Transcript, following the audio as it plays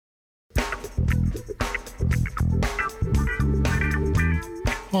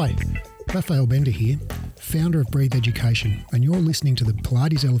Hi, Raphael Bender here, founder of Breathe Education, and you're listening to the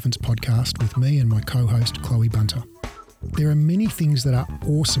Pilates Elephants podcast with me and my co-host Chloe Bunter. There are many things that are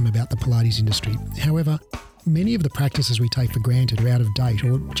awesome about the Pilates industry. However, many of the practices we take for granted are out of date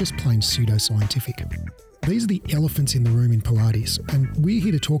or just plain pseudoscientific. These are the elephants in the room in Pilates, and we're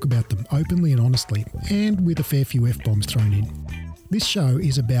here to talk about them openly and honestly, and with a fair few F-bombs thrown in. This show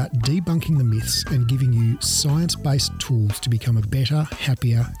is about debunking the myths and giving you science-based tools to become a better,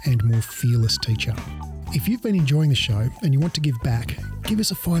 happier, and more fearless teacher. If you've been enjoying the show and you want to give back, give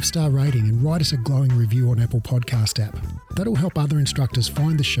us a 5-star rating and write us a glowing review on Apple Podcast app. That'll help other instructors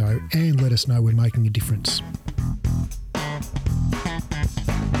find the show and let us know we're making a difference.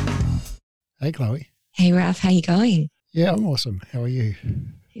 Hey, Chloe. Hey, Raph, how you going? Yeah, I'm awesome. How are you?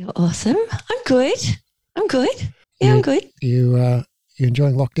 You're awesome. I'm good. Yeah, I'm good. You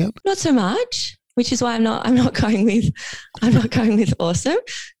enjoying lockdown? Not so much, which is why I'm not going with awesome.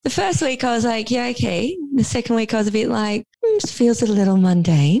 The first week I was like, yeah, okay. The second week I was a bit like, it feels a little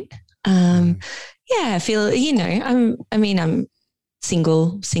mundane. Yeah, I feel, I'm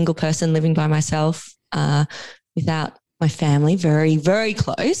single person living by myself, without my family, very, very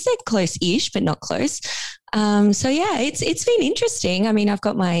close. They're close-ish, but not close. So yeah, it's been interesting. I mean, I've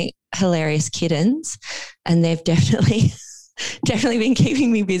got my hilarious kittens and they've definitely been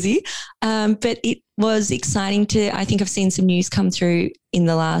keeping me busy. But it was exciting I think I've seen some news come through in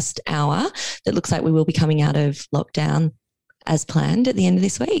the last hour that looks like we will be coming out of lockdown as planned at the end of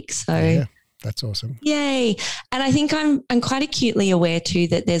this week. So yeah, that's awesome. Yay. And I think I'm quite acutely aware too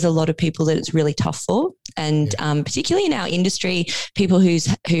that there's a lot of people that it's really tough for. And particularly in our industry, people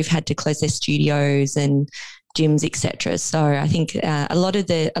who've had to close their studios and gyms, etc. So I think a lot of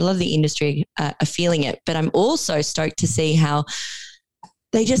the industry are feeling it. But I'm also stoked to see how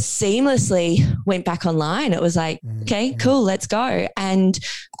they just seamlessly went back online. It was like, okay, cool, let's go. And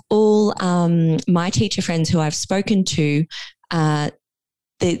all my teacher friends who I've spoken to,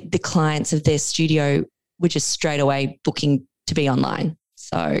 the clients of their studio were just straight away booking to be online.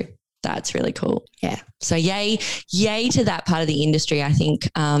 So that's really cool. Yeah. So yay to that part of the industry. I think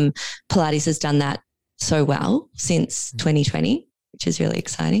Pilates has done that so well since 2020, which is really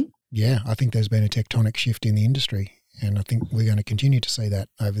exciting. Yeah, I think there's been a tectonic shift in the industry, and I think we're going to continue to see that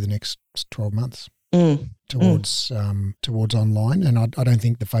over the next 12 months towards online. And I don't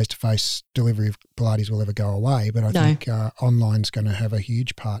think the face-to-face delivery of Pilates will ever go away, but I think online's going to have a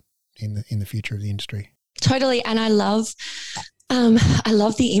huge part in the future of the industry. Totally, and I love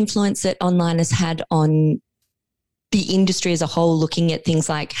the influence that online has had on the industry as a whole, looking at things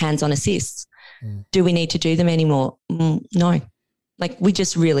like hands-on assists. Do we need to do them anymore? No, like we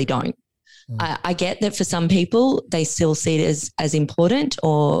just really don't. I get that for some people, they still see it as important,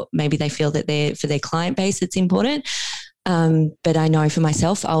 or maybe they feel that for their client base, it's important. But I know for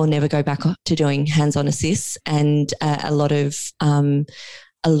myself, I will never go back to doing hands-on assists. And a lot of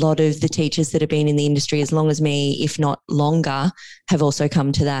the teachers that have been in the industry as long as me, if not longer, have also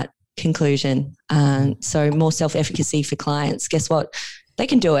come to that conclusion. So more self-efficacy for clients. Guess what? They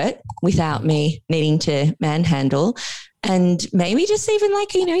can do it without me needing to manhandle. And maybe just even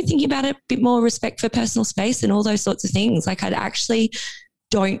thinking about it, a bit more respect for personal space and all those sorts of things. Like I actually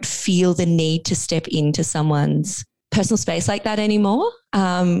don't feel the need to step into someone's personal space like that anymore,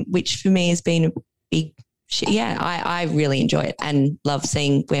 which for me has been a big shit. Yeah, I really enjoy it and love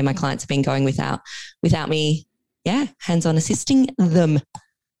seeing where my clients have been going without me, hands-on assisting them.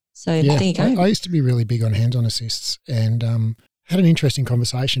 So there you go. I used to be really big on hands-on assists, and had an interesting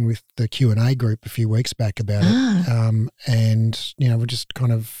conversation with the Q&A group a few weeks back about it. And, we're just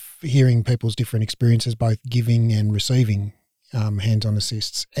kind of hearing people's different experiences, both giving and receiving hands-on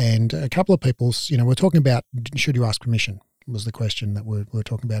assists. And a couple of people's, we're talking about, should you ask permission, was the question that we're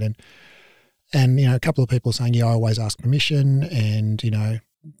talking about. And a couple of people saying, yeah, I always ask permission and,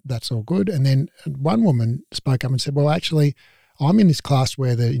 that's all good. And then one woman spoke up and said, well, actually, I'm in this class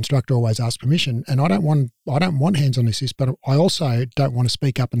where the instructor always asks permission, and I don't want hands-on assists, but I also don't want to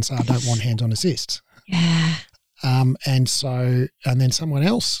speak up and say I don't want hands-on assists. Yeah. And then someone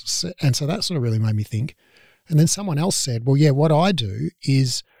else, and so that sort of really made me think. And then someone else said, well, yeah, what I do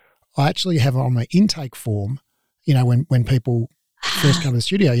is I actually have on my intake form, when people first come to the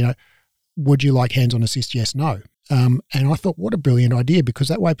studio, would you like hands-on assist? Yes, no. And I thought, what a brilliant idea, because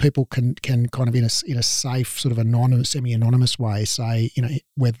that way people can kind of in a safe sort of anonymous, semi-anonymous way say,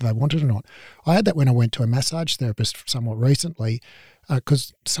 whether they want it or not. I had that when I went to a massage therapist somewhat recently,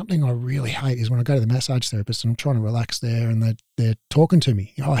 because something I really hate is when I go to the massage therapist and I'm trying to relax there and they're talking to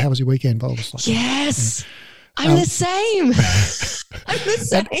me. Oh, how was your weekend? Blah, blah, blah. Yes. I'm the same. I'm the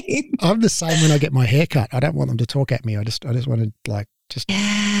same. I'm the same when I get my hair cut. I don't want them to talk at me. I just want to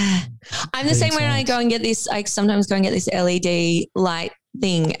I'm the same when I go and get this. I sometimes go and get this LED light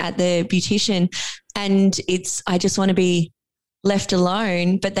thing at the beautician, and I just want to be left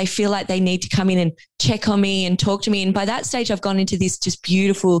alone, but they feel like they need to come in and check on me and talk to me. And by that stage, I've gone into this just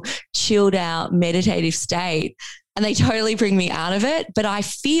beautiful, chilled out, meditative state, and they totally bring me out of it. But I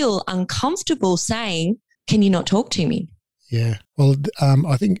feel uncomfortable saying, "Can you not talk to me?" Yeah. Well,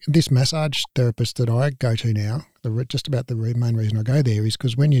 I think this massage therapist that I go to now, just about the main reason I go there is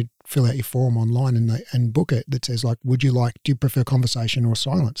because when you fill out your form online and book it, that says like, do you prefer conversation or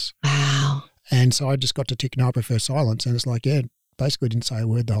silence? Wow. And so I just got to tick, no, I prefer silence. And it's like, yeah, basically didn't say a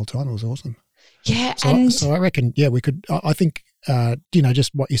word the whole time. It was awesome. Yeah. So I reckon, yeah, we could, I think,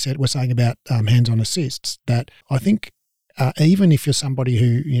 just what you said, we're saying about hands-on assists, that I think even if you're somebody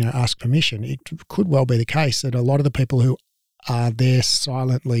who, asks permission, it could well be the case that a lot of the people who are there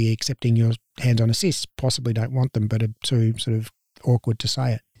silently accepting your hands-on assists possibly don't want them, but are too sort of awkward to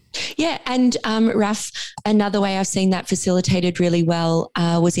say it. Yeah. And Raf, another way I've seen that facilitated really well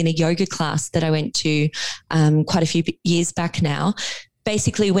was in a yoga class that I went to quite a few years back now.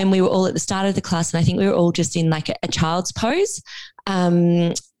 Basically, when we were all at the start of the class, and I think we were all just in like a child's pose,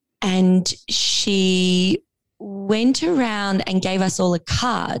 and she went around and gave us all a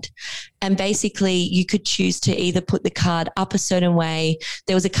card, and basically you could choose to either put the card up a certain way.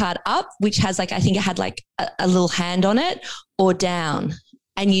 There was a card up, which has I think it had a little hand on it, or down.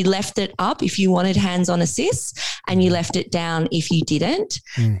 And you left it up if you wanted hands-on assists, and you left it down if you didn't.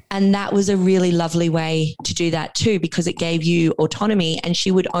 And that was a really lovely way to do that too, because it gave you autonomy, and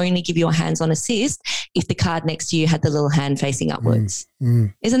she would only give you a hands-on assist if the card next to you had the little hand facing upwards.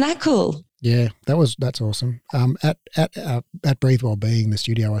 Isn't that cool? Yeah, that's awesome. At Breathe Wellbeing, the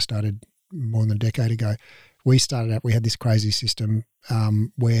studio I started more than a decade ago, we had this crazy system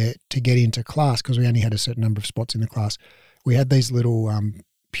where to get into class, because we only had a certain number of spots in the class, we had these little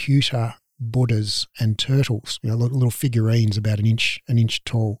pewter Buddhas and turtles, little figurines about an inch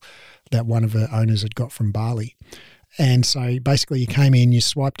tall, that one of the owners had got from Bali. And so basically you came in, you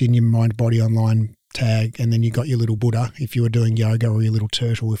swiped in your Mind Body Online tag, and then you got your little Buddha if you were doing yoga, or your little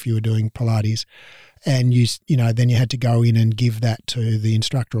turtle if you were doing Pilates. And then you had to go in and give that to the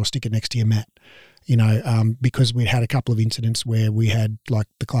instructor or stick it next to your mat. Because we'd had a couple of incidents where we had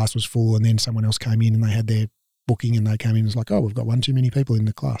the class was full, and then someone else came in and they had their booking, and they came in and was like, oh, we've got one too many people in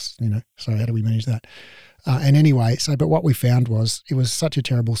the class, so how do we manage that? And anyway, but what we found was it was such a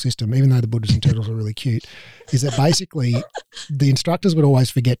terrible system, even though the Buddhas and turtles are really cute, is that basically the instructors would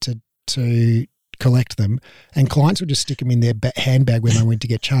always forget to collect them, and clients would just stick them in their handbag when they went to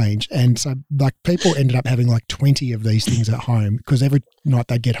get change. And so people ended up having 20 of these things at home, because every night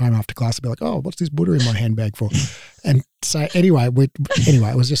they'd get home after class and be like, oh, what's this Buddha in my handbag for? And so anyway,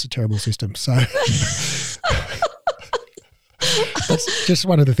 it was just a terrible system. So that's just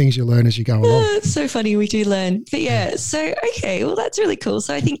one of the things you learn as you go along. It's so funny, we do learn. But yeah, so okay, well that's really cool.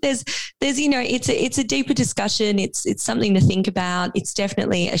 So I think there's it's a deeper discussion. It's something to think about. It's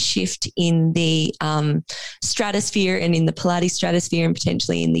definitely a shift in the stratosphere, and in the Pilates stratosphere, and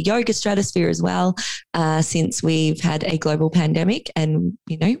potentially in the yoga stratosphere as well, since we've had a global pandemic, and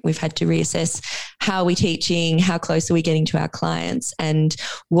we've had to reassess how we're teaching, how close are we getting to our clients, and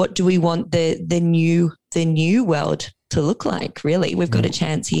what do we want the new world to look like. Really, we've got a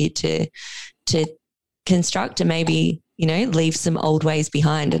chance here to construct and maybe leave some old ways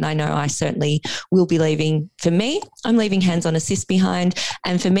behind. And I know I certainly will be leaving. For me, I'm leaving hands-on assist behind,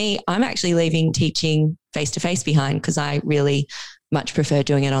 and for me, I'm actually leaving teaching face-to-face behind, because I really much prefer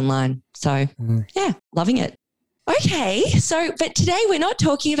doing it online. So yeah, loving it. Okay, but today we're not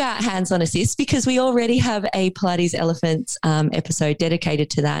talking about hands-on assist, because we already have a Pilates Elephants episode dedicated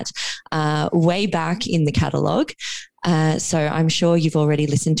to that way back in the catalogue. So I'm sure you've already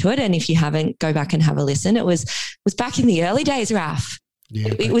listened to it, and if you haven't, go back and have a listen. It was back in the early days, Raf.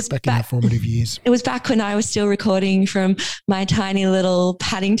 Yeah, it was back in the formative years. It was back when I was still recording from my tiny little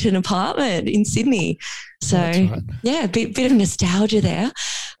Paddington apartment in Sydney. So right. Yeah, a bit of nostalgia there.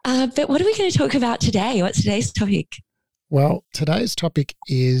 But what are we going to talk about today? What's today's topic? Well, today's topic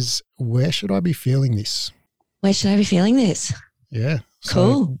is, where should I be feeling this? Where should I be feeling this? Yeah.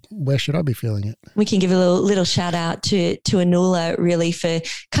 Cool. So where should I be feeling it? We can give a little shout out to Anula, really, for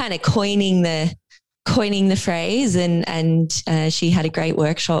kind of coining the phrase, and she had a great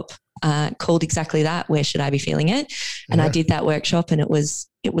workshop called exactly that. Where should I be feeling it? And I did that workshop, and it was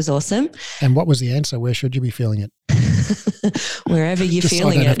awesome. And what was the answer? Where should you be feeling it? Wherever you're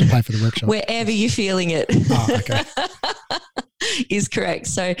feeling it. I don't have to pay for the workshop. Wherever you're feeling it. Oh, okay. Is correct.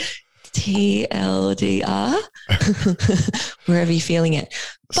 So TLDR, wherever you're feeling it.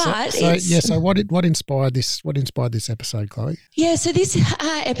 But so what inspired this? What inspired this episode, Chloe? Yeah, so this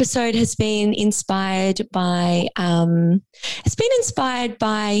episode has been inspired by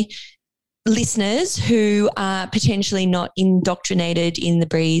listeners who are potentially not indoctrinated in the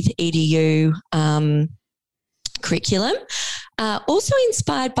Breathe EDU curriculum. Also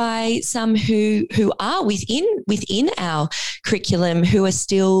inspired by some who are within our curriculum who are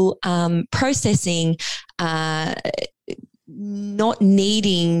still processing, not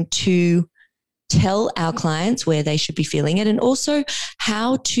needing to tell our clients where they should be feeling it, and also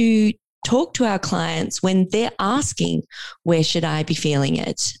how to talk to our clients when they're asking, where should I be feeling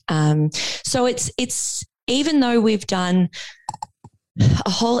it? So it's even though we've done a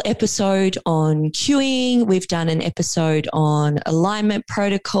whole episode on cueing, we've done an episode on alignment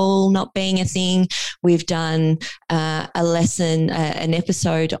protocol not being a thing, we've done an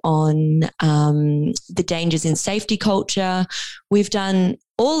episode on the dangers in safety culture, we've done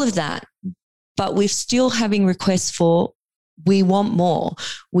all of that, but we're still having requests for, we want more.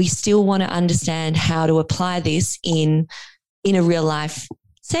 We still want to understand how to apply this in a real life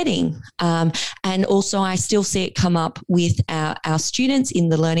setting. And also I still see it come up with our students in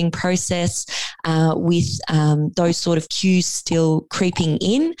the learning process, with those sort of cues still creeping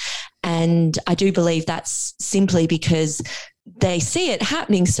in. And I do believe that's simply because they see it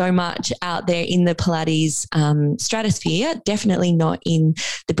happening so much out there in the Pilates stratosphere, definitely not in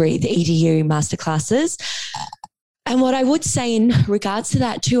the Breathe EDU masterclasses. And what I would say in regards to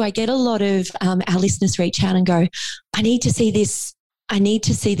that too, I get a lot of our listeners reach out and go, I need to see this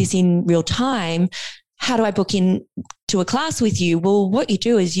in real time. How do I book in to a class with you? Well, what you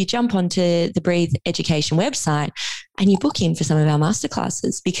do is you jump onto the Breathe Education website and you book in for some of our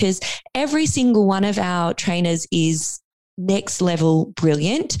masterclasses, because every single one of our trainers is next level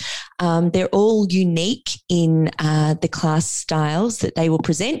brilliant. They're all unique in the class styles that they will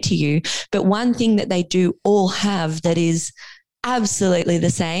present to you. But one thing that they do all have that is absolutely the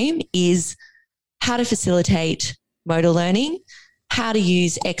same is how to facilitate motor learning, how to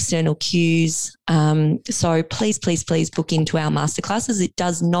use external cues. So please book into our masterclasses. It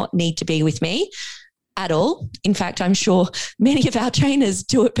does not need to be with me at all. In fact, I'm sure many of our trainers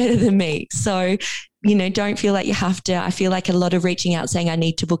do it better than me. So, don't feel like you have to. I feel like a lot of reaching out saying, I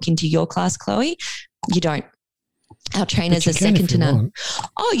need to book into your class, Chloe. You don't. Our trainers are second to none.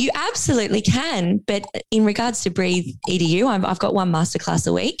 Oh, you absolutely can. But in regards to Breathe EDU, I've got one masterclass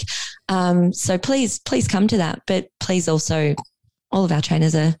a week. So please come to that. But please also, all of our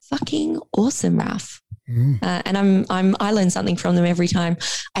trainers are fucking awesome, Raf. And I learn something from them every time.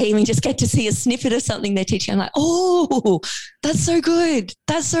 I even just get to see a snippet of something they're teaching. I'm like, oh, that's so good.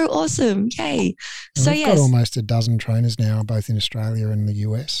 That's so awesome. Yay. Well, so we've got almost a dozen trainers now, both in Australia and the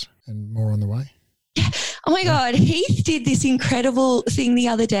US, and more on the way. Yeah. Oh my God. Heath did this incredible thing the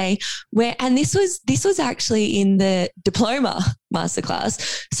other day and this was actually in the diploma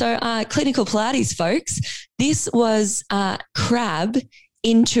masterclass. So clinical Pilates folks, this was crab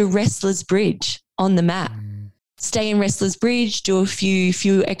into Wrestler's Bridge on the mat. Stay in Wrestler's Bridge, do a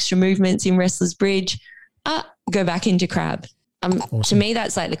few extra movements in Wrestler's Bridge, go back into crab. Awesome. To me,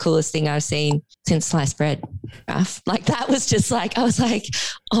 that's like the coolest thing I've seen since sliced bread. Like that was just like, I was like,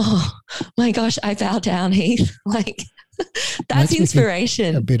 oh my gosh, I bow down, Heath. Like that's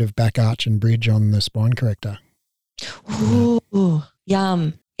inspiration. A bit of back arch and bridge on the spine corrector. Ooh,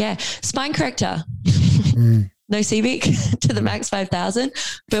 yum. Yeah. Spine corrector. No CBIC to the max 5,000,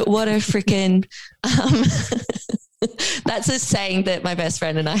 but what a freaking, that's a saying that my best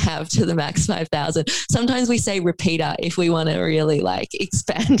friend and I have, to the max 5,000. Sometimes we say repeater if we want to really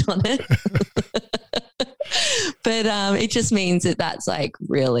expand on it. But it just means that's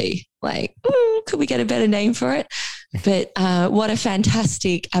really could we get a better name for it? But what a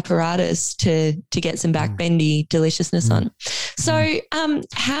fantastic apparatus to get some backbendy deliciousness on. So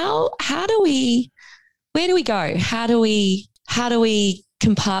where do we go? How do we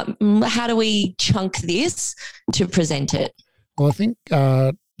chunk this to present it? Well, I think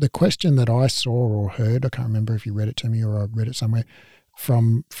the question that I saw or heard, I can't remember if you read it to me or I read it somewhere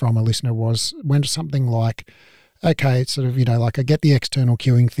from a listener, went something like, okay, it's sort of, I get the external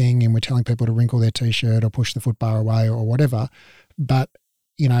cueing thing and we're telling people to wrinkle their T-shirt or push the foot bar away or whatever. But,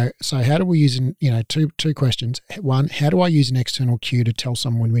 so how do we use, two questions. One, how do I use an external cue to tell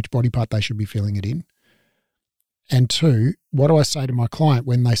someone which body part they should be feeling it in? And two, what do I say to my client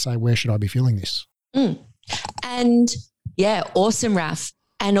when they say, where should I be feeling this? And yeah, awesome, Raf.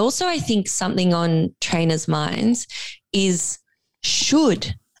 And also I think something on trainers' minds is,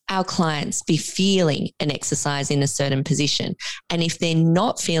 should our clients be feeling an exercise in a certain position? And if they're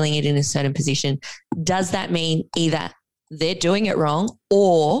not feeling it in a certain position, does that mean either they're doing it wrong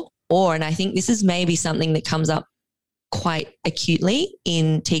or, and I think this is maybe something that comes up quite acutely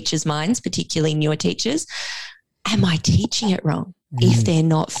in teachers' minds, particularly newer teachers, am I teaching it wrong? If they're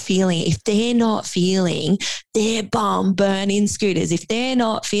not feeling their bum burn in scooters, if they're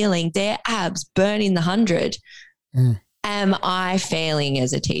not feeling their abs burn in the 100, am I failing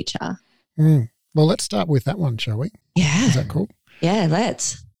as a teacher? Well, let's start with that one, shall we? Yeah. Is that cool? Yeah,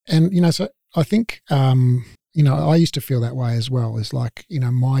 let's. And, so I think, I used to feel that way as well. It's like,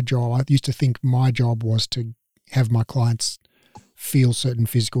 my job, I used to think my job was to have my clients feel certain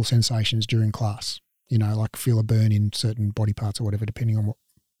physical sensations during class. Like feel a burn in certain body parts or whatever, depending on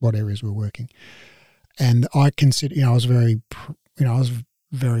what areas we're working. And I consider, I was very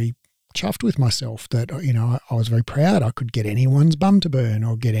chuffed with myself that, I was very proud I could get anyone's bum to burn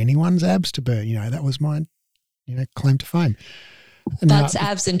or get anyone's abs to burn. That was my, claim to fame. Butts,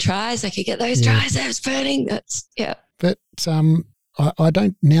 abs and tries. I could get those triceps burning. That's, yeah. But I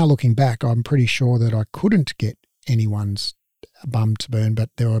don't, now looking back, I'm pretty sure that I couldn't get anyone's bum to burn, but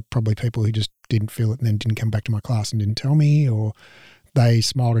there were probably people who just didn't feel it and then didn't come back to my class and didn't tell me, or they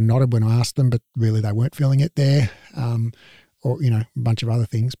smiled and nodded when I asked them, but really they weren't feeling it there, or a bunch of other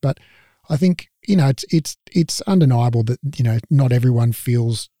things. But I think it's undeniable that not everyone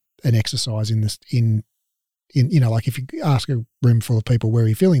feels an exercise in this in like if you ask a room full of people where are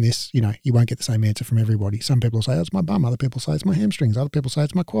you feeling this, you won't get the same answer from everybody. Some people say, oh, it's my bum. Other people say it's my hamstrings. Other people say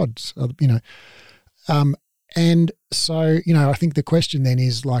it's my quads. And so, I think the question then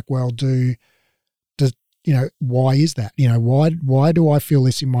is like, well, why is that? Why do I feel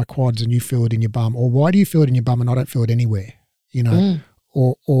this in my quads and you feel it in your bum? Or why do you feel it in your bum and I don't feel it anywhere? And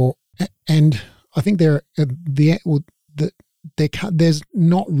I think there's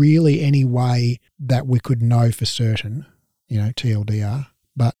not really any way that we could know for certain, TLDR,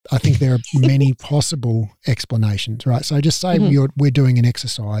 but I think there are many possible explanations, right? So just say we're doing an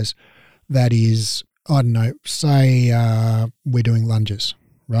exercise that is, I don't know, say we're doing lunges,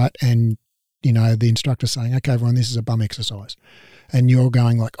 right? And, the instructor's saying, okay, everyone, this is a bum exercise. And you're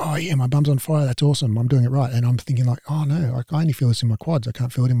going like, oh, yeah, my bum's on fire. That's awesome. I'm doing it right. And I'm thinking like, oh, no, I only feel this in my quads. I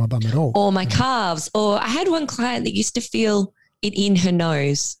can't feel it in my bum at all. Or my calves. Or I had one client that used to feel it in her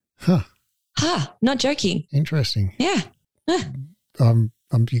nose. Not joking. Interesting. Yeah. You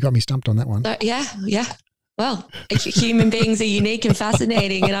got me stumped on that one. Yeah. Well, human beings are unique and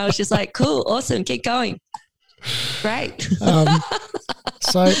fascinating. And I was just like, cool, awesome, keep going. Great.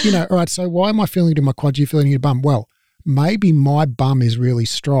 So, all right, so why am I feeling it in my quads? You're feeling it in your bum? Well, maybe my bum is really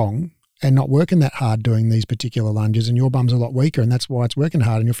strong and not working that hard doing these particular lunges and your bum's a lot weaker and that's why it's working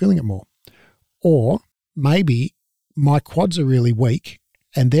hard and you're feeling it more. Or maybe my quads are really weak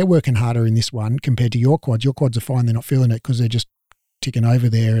and they're working harder in this one compared to your quads. Your quads are fine, they're not feeling it because they're just ticking over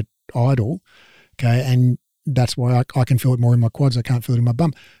there at idle, okay, and that's why I can feel it more in my quads. I can't feel it in my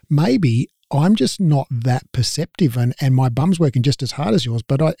bum. Maybe I'm just not that perceptive and my bum's working just as hard as yours,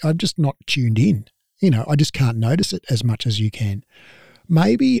 but I'm just not tuned in. I just can't notice it as much as you can.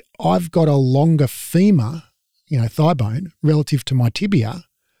 Maybe I've got a longer femur, thigh bone relative to my tibia,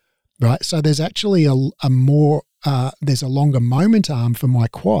 right? So there's actually there's a longer moment arm for my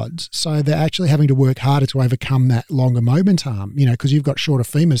quads. So they're actually having to work harder to overcome that longer moment arm, because you've got shorter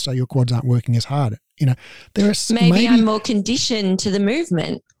femurs, so your quads aren't working as hard. Maybe I'm more conditioned to the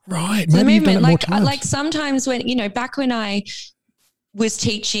movement. Right. The movement, like sometimes when, back when I was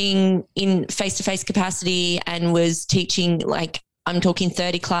teaching in face-to-face capacity and was teaching like I'm talking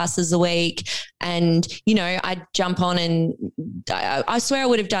 30 classes a week and, I'd jump on and I swear I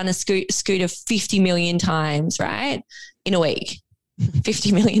would have done a scooter 50 million times, right, in a week.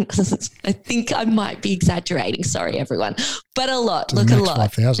 50 million. I think I might be exaggerating. Sorry, everyone. But a lot. Look, a lot.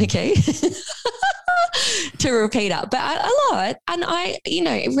 5,000. Okay. To repeat up. But a lot. And I,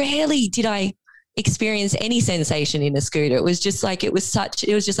 rarely did I experience any sensation in a scooter. It was just like, let's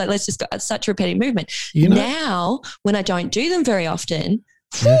just go, such a repetitive movement. Now, when I don't do them very often,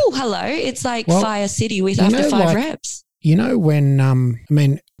 hello, it's like Fire City with after 5 reps. When,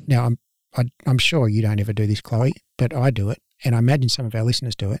 now I'm sure you don't ever do this, Chloe, but I do it. And I imagine some of our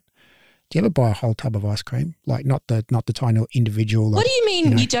listeners do it. Do you ever buy a whole tub of ice cream? Like not the tiny individual. What do you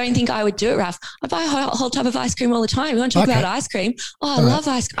mean you don't think I would do it, Raf? I buy a whole tub of ice cream all the time. You want to talk about ice cream? Oh, I love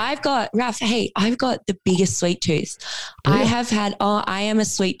ice cream. I've got the biggest sweet tooth. Yeah. I am a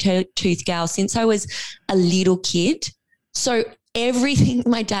sweet tooth gal since I was a little kid. So everything,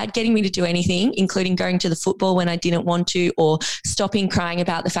 my dad getting me to do anything, including going to the football when I didn't want to, or stopping crying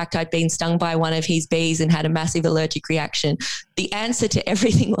about the fact I'd been stung by one of his bees and had a massive allergic reaction. The answer to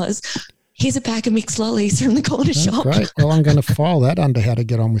everything was, here's a bag of mixed lollies from the corner shop. Great. Well, I'm going to file that under how to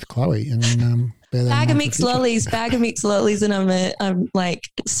get on with Chloe. And bag of mixed lollies, and I'm like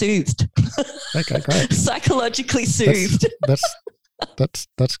soothed. Okay, great. Psychologically soothed.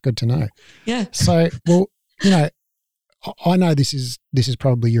 That's good to know. Yeah. So, well, I know this is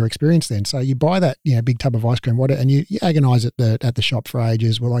probably your experience then. So you buy that, big tub of ice cream, and you agonise at the shop for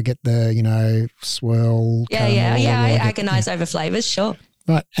ages. Will I get the, swirl? Yeah. I agonise over flavours, sure.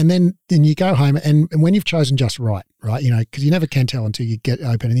 Right. And then you go home and when you've chosen just right, because you never can tell until you get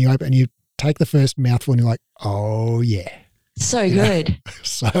open and you take the first mouthful and you're like, oh yeah. So good.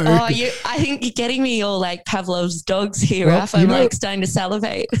 Good. I think you're getting me all like Pavlov's dogs here, Raf. I'm like starting to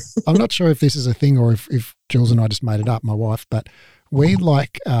salivate. I'm not sure if this is a thing or if Jules and I just made it up, my wife, but we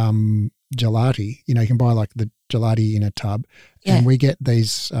like gelati. You can buy like the gelati in a tub and we get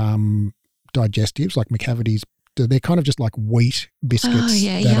these digestives like McCavity's. They're kind of just like wheat biscuits. Oh,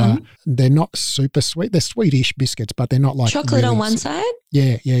 yeah, they're not super sweet. They're sweetish biscuits, but they're not like chocolate on one side.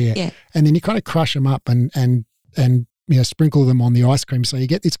 Yeah. And then you kind of crush them up and sprinkle them on the ice cream. So you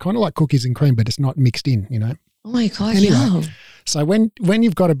get, it's kind of like cookies and cream, but it's not mixed in, Oh my God. Anyway, yum. So when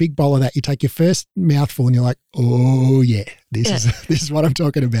you've got a big bowl of that, you take your first mouthful and you're like, oh yeah, this is what I'm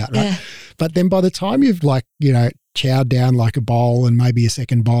talking about, right? Yeah. But then by the time you've chowed down like a bowl and maybe a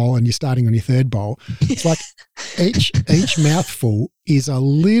second bowl and you're starting on your third bowl, it's like each mouthful is a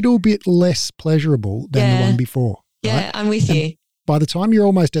little bit less pleasurable than the one before. Yeah, right? I'm with you. By the time you're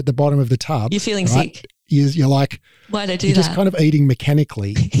almost at the bottom of the tub, you're feeling sick. You're like, why'd I do you're that? just kind of eating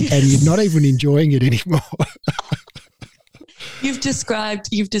mechanically and you're not even enjoying it anymore. You've described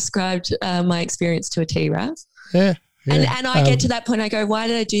my experience to a T, Rav. Yeah. And I get to that point, I go, why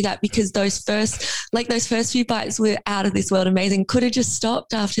did I do that? Because those first few bites were out of this world amazing. Could have just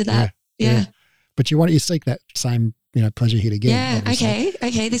stopped after that. Yeah. But you seek that same, pleasure hit again. Yeah. Obviously.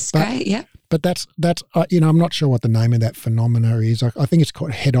 Okay. This is great. Yeah. But that's I'm not sure what the name of that phenomena is. I think it's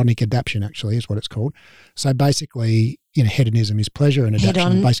called hedonic adaptation, actually, is what it's called. So basically, hedonism is pleasure and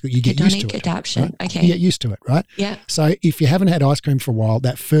adaptation. Basically, you get used to it. Hedonic adaptation. Right? Okay. You get used to it, right? Yeah. So if you haven't had ice cream for a while,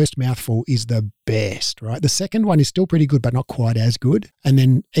 that first mouthful is the best, right? The second one is still pretty good, but not quite as good. And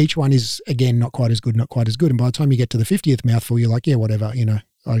then each one is, again, not quite as good. And by the time you get to the 50th mouthful, you're like, yeah, whatever,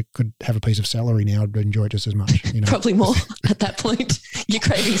 I could have a piece of celery now. I'd enjoy it just as much. Probably more at that point. You're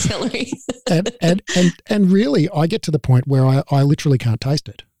craving celery. and really, I get to the point where I literally can't taste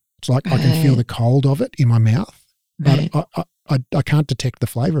it. It's like I can feel the cold of it in my mouth, but I can't detect the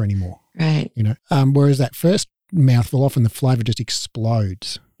flavour anymore. Right. Whereas that first mouthful, often the flavour just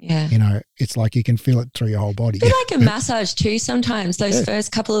explodes. Yeah. It's like you can feel it through your whole body. It's like a massage too sometimes. Those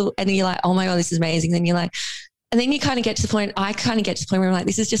first couple of, and you're like, oh my God, this is amazing. Then you're like, and then you kind of get to the point, I kind of get to the point where I'm like,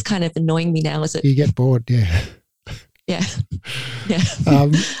 this is just kind of annoying me now, is it? You get bored, yeah. Yeah.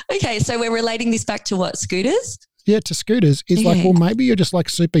 Okay, so we're relating this back to what, scooters? Yeah, to scooters. It's like, well, maybe you're just like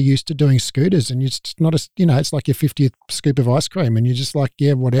super used to doing scooters and it's not it's like your 50th scoop of ice cream and you're just like,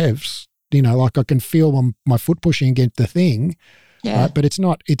 yeah, whatevs. Like I can feel my foot pushing against the thing. Yeah. Right? But it's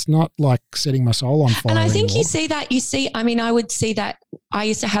not like setting my soul on fire. And I think anymore. I would see that. I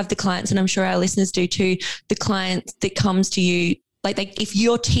used to have the clients, and I'm sure our listeners do too, the client that comes to you, if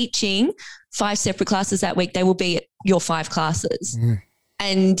you're teaching 5 separate classes that week, they will be at your 5 classes. Mm.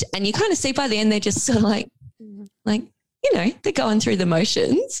 And you kind of see by the end, they're just sort of like, they're going through the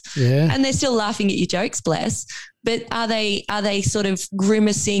motions. Yeah. And they're still laughing at your jokes, bless. But are they sort of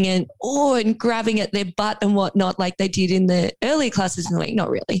grimacing and grabbing at their butt and whatnot like they did in the earlier classes in the week?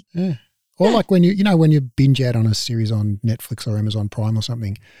 Not really. Yeah. Or like when when you binge out on a series on Netflix or Amazon Prime or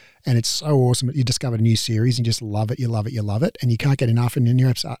something, and it's so awesome that you discover a new series and you just love it, you love it, and you can't get enough, and then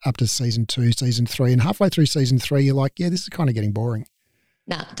you're up to season 2, season 3, and halfway through season 3, you're like, yeah, this is kind of getting boring.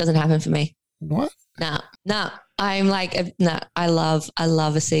 No, it doesn't happen for me. What? No. I'm like, no, I love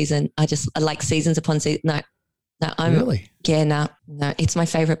a season. I like seasons upon season. No, I'm really? Yeah, no. It's my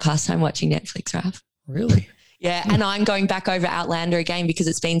favorite pastime watching Netflix, Rav. Really? Yeah, and I'm going back over Outlander again because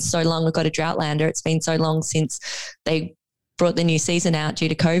it's been so long. I've got a Droughtlander. It's been so long since they brought the new season out due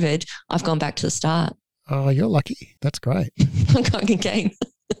to COVID. I've gone back to the start. Oh, you're lucky. That's great. I'm going again.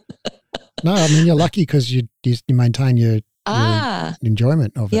 No, I mean, you're lucky because you maintain your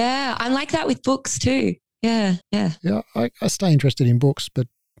enjoyment of it. Yeah, I'm like that with books too. Yeah. Yeah, I stay interested in books, but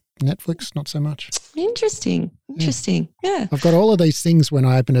Netflix, not so much. Interesting. Yeah. I've got all of these things when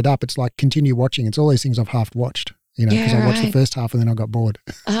I open it up. It's like continue watching. It's all these things I've half watched. because I watched the first half and then I got bored.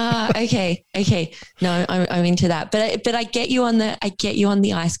 Okay. No, I'm into that. But I get you on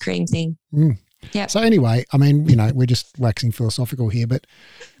the ice cream thing. Yeah. So anyway, I mean, we're just waxing philosophical here, but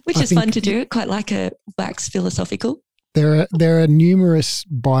which is fun to do. Quite like a wax philosophical. There are numerous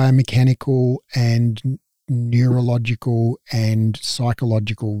biomechanical and neurological and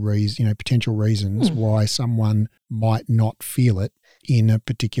psychological potential reasons why someone might not feel it in a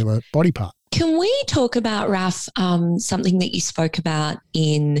particular body part. Can we talk about, Raf, something that you spoke about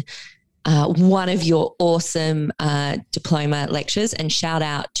in one of your awesome diploma lectures, and shout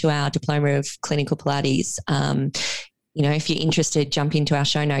out to our Diploma of Clinical Pilates. If you're interested, jump into our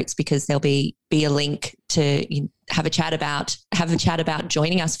show notes because there'll be a link to have a chat about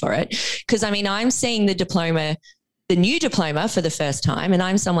joining us for it. Because I'm seeing the new diploma for the first time, and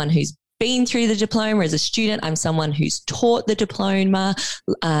I'm someone who's been through the diploma as a student. I'm someone who's taught the diploma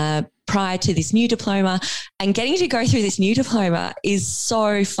prior to this new diploma, and getting to go through this new diploma is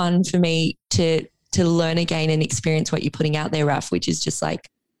so fun for me to learn again and experience what you're putting out there, Raf, which is just like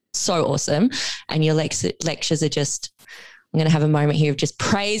so awesome. And your lectures are just, I'm going to have a moment here of just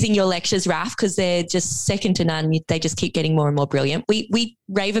praising your lectures, Raf, because they're just second to none. They just keep getting more and more brilliant. We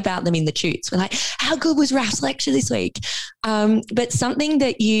rave about them in the toots. We're like, how good was Raf's lecture this week? But something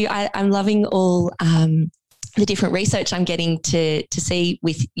that I'm loving all the different research I'm getting to see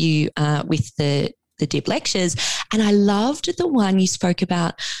with you with the DIP lectures. And I loved the one you spoke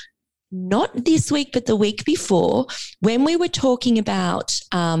about, not this week, but the week before, when we were talking about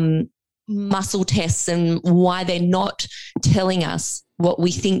muscle tests and why they're not telling us what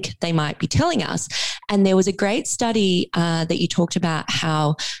we think they might be telling us. And there was a great study that you talked about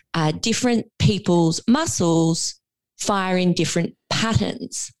how different people's muscles fire in different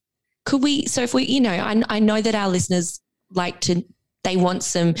patterns. I know that our listeners they want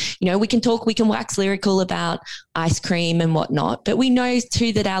some, we can wax lyrical about ice cream and whatnot, but we know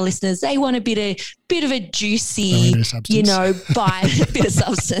too that our listeners, they want a bit of a juicy, bite, a bit of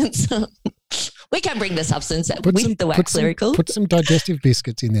substance. We can bring the substance with the wax lyrical. Put some digestive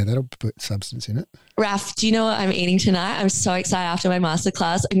biscuits in there. That'll put substance in it. Raf, do you know what I'm eating tonight? I'm so excited. After my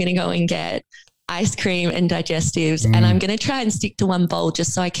masterclass, I'm going to go and get ice cream and digestives, and I'm going to try and stick to one bowl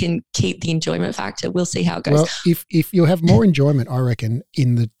just so I can keep the enjoyment factor. We'll see how it goes. Well, if you'll have more enjoyment, I reckon,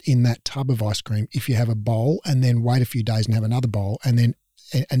 in that tub of ice cream, if you have a bowl and then wait a few days and have another bowl and then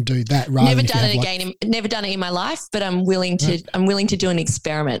and do that rather never than done it again. Never done it in my life, but I'm willing to do an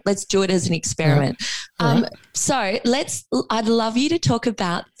experiment. Let's do it as an experiment. Right. So I'd love you to talk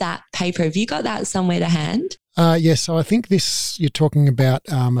about that paper. Have you got that somewhere to hand? Yes. So I think you're talking about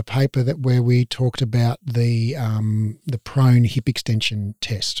a paper where we talked about the prone hip extension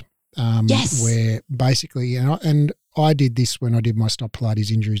test. Yes. Where basically, and I did this when I did my Stop Pilates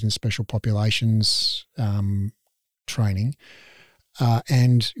Injuries and Special Populations training.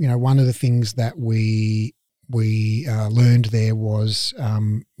 And one of the things that we learned there was,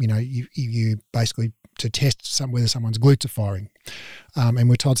 you basically to test whether someone's glutes are firing, and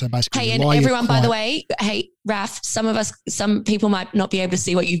we're told so basically. Hey, and everyone, by the way, Raf, some people might not be able to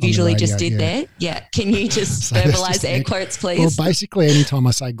see what you visually just did there. Yeah, can you just verbalize air quotes, please? Well, basically, anytime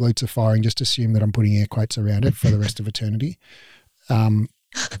I say glutes are firing, just assume that I'm putting air quotes around it for the rest of eternity.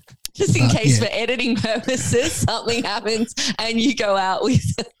 Just in case for editing purposes, something happens and you go out with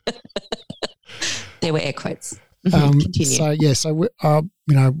there were air quotes. Continue. So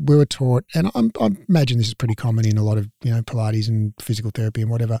we were taught, and I imagine this is pretty common in a lot of Pilates and physical therapy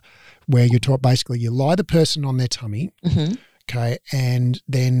and whatever, where you're taught basically you lie the person on their tummy, okay, and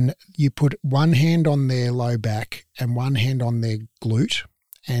then you put one hand on their low back and one hand on their glute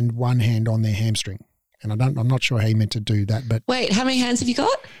and one hand on their hamstring. And I'm not sure how you meant to do that, but wait, how many hands have you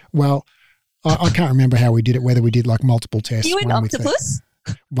got? Well, I can't remember how we did it. Whether we did like multiple tests. You went octopus.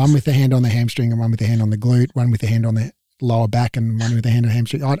 One with the hand on the hamstring and one with the hand on the glute. One with the hand on the lower back and one with the hand on the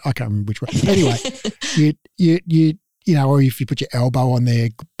hamstring. I can't remember which one. Anyway, or if you put your elbow on their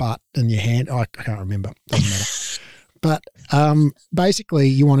butt and your hand. I can't remember. Doesn't matter. But basically,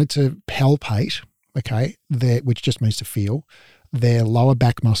 you wanted to palpate, okay, which just means to feel their lower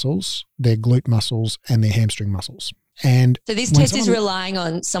back muscles, their glute muscles, and their hamstring muscles. And so this test is relying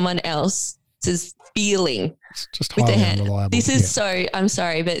on someone else's feeling just with their hand. Unreliable. This is so. I'm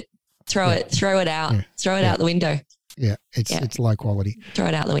sorry, but throw it out. Yeah. Throw it out the window. Yeah, it's low quality. Throw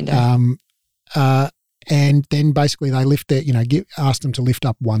it out the window. And then basically they lift ask them to lift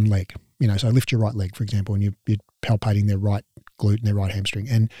up one leg. So lift your right leg, for example, and you're palpating their right glute and their right hamstring,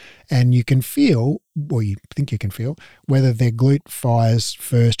 and you can feel, or you think you can feel, whether their glute fires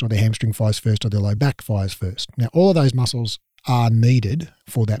first or their hamstring fires first or their low back fires first. Now, all of those muscles are needed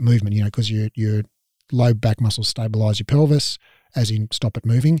for that movement, because you're low back muscles stabilize your pelvis, as in stop it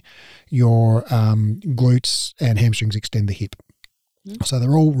moving. Your glutes and hamstrings extend the hip. So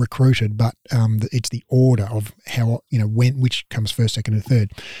they're all recruited, but it's the order of how, which comes first, second, and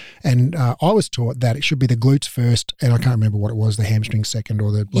third. And I was taught that it should be the glutes first, and I can't remember what it was, the hamstring second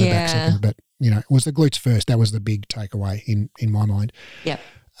or the low back second, but, it was the glutes first. That was the big takeaway in my mind. Yeah.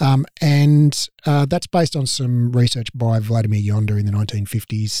 And that's based on some research by Vladimir Yonder in the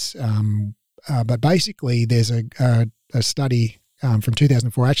 1950s. But basically, there's a study from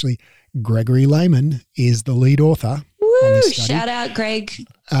 2004. Actually, Gregory Lehman is the lead author. Woo! Shout out, Greg.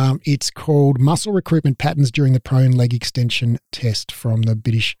 It's called Muscle Recruitment Patterns During the Prone Leg Extension Test from the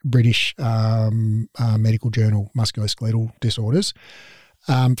British Medical Journal Musculoskeletal Disorders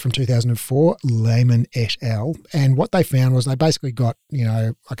from 2004, Lehman et al. And what they found was they basically got,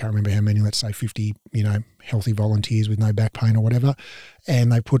 I can't remember how many, let's say 50, healthy volunteers with no back pain or whatever,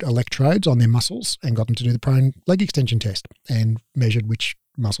 and they put electrodes on their muscles and got them to do the prone leg extension test and measured which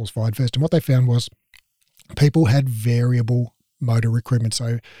muscles fired first. And what they found was people had variable motor recruitment.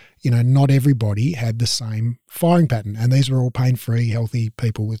 So, not everybody had the same firing pattern. And these were all pain-free, healthy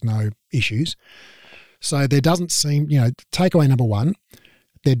people with no issues. So there doesn't seem, takeaway number one,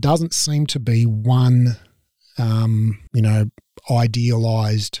 there doesn't seem to be one,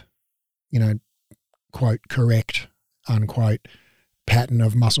 idealized, quote, correct, unquote, pattern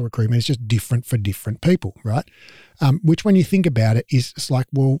of muscle recruitment. It's just different for different people, right? Which when you think about it it's like,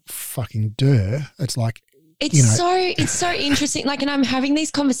 well, fucking duh. It's like, it's so interesting. Like, and I'm having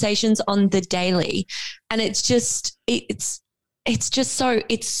these conversations on the daily, and it's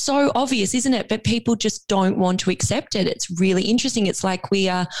so obvious, isn't it? But people just don't want to accept it. It's really interesting. It's like we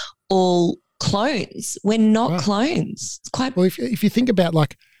are all clones. We're not clones. It's quite. Well, if you think about,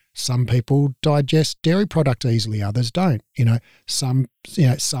 like, some people digest dairy products easily, others don't. Some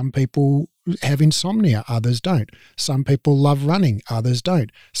people have insomnia, others don't. Some people love running, others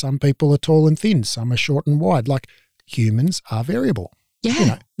don't. Some people are tall and thin, some are short and wide. Like, humans are variable.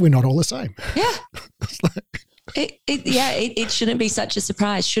 Yeah. We're not all the same. Yeah. It shouldn't be such a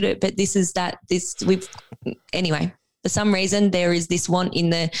surprise, should it? But anyway, for some reason there is this want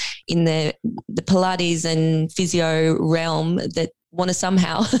in the Pilates and physio realm that want to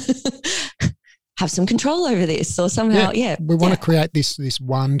somehow have some control over this, or somehow, we want to create this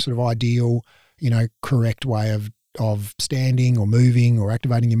one sort of ideal, correct way of standing or moving or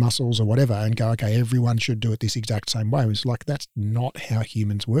activating your muscles or whatever, and go, okay, everyone should do it this exact same way. It's like, that's not how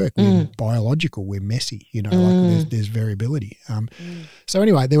humans work. We're biological. We're messy. Like there's variability. So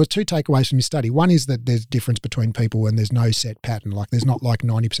anyway, there were two takeaways from this study. One is that there's difference between people and there's no set pattern. Like, there's not like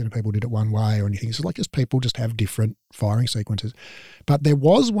 90% of people did it one way or anything. It's like, just people just have different firing sequences. But there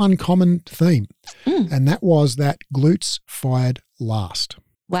was one common theme, and that was that glutes fired last.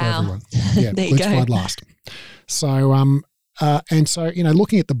 Wow. Yeah, there you go. Fired last. So,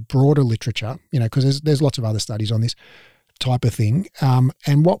 looking at the broader literature, because there's lots of other studies on this type of thing,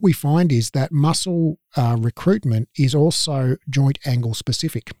 and what we find is that muscle recruitment is also joint angle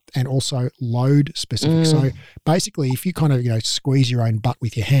specific and also load specific. So basically, if you kind of, squeeze your own butt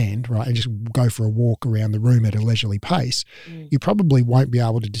with your hand, right, and just go for a walk around the room at a leisurely pace, you probably won't be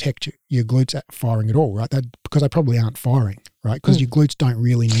able to detect your glutes firing at all, right? Because they probably aren't firing, right? Because your glutes don't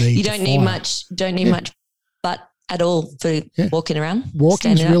really need. You don't need much. Much butt at all for walking around.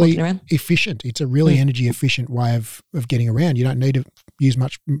 Walking is really efficient. It's a really energy efficient way of getting around. You don't need to use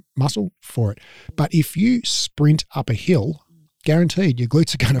much muscle for it. But if you sprint up a hill, guaranteed your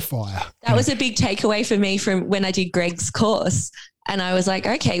glutes are going to fire. That was a big takeaway for me from when I did Greg's course. And I was like,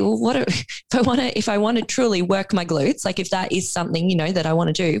 okay, well, if I want to truly work my glutes, like if that is something, that I want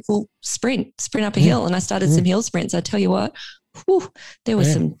to do, well, sprint up a hill. And I started some hill sprints. I tell you what, there were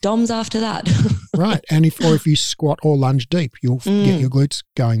some DOMs after that. Right. And if you squat or lunge deep, you'll get your glutes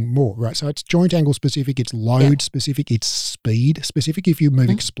going more, right? So it's joint angle specific, it's load specific, it's speed specific. If you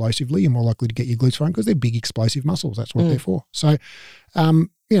move explosively, you're more likely to get your glutes firing because they're big explosive muscles. That's what they're for. So,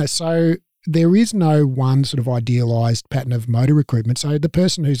 so there is no one sort of idealized pattern of motor recruitment. So the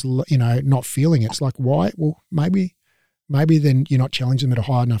person who's, not feeling it's like, why? Well, maybe then you're not challenging them at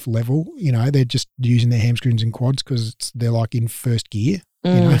a high enough level. They're just using their hamstrings and quads because they're like in first gear.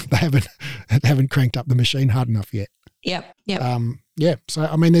 They haven't cranked up the machine hard enough yet. Yep. So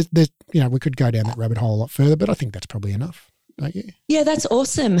I mean, there's we could go down that rabbit hole a lot further, but I think that's probably enough, don't you? Yeah, that's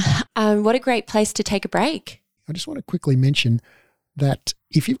awesome. What a great place to take a break. I just want to quickly mention that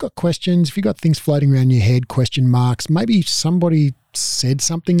if you've got questions, if you've got things floating around your head, question marks, maybe somebody said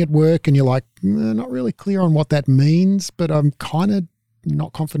something at work and you're like, not really clear on what that means, but I'm kind of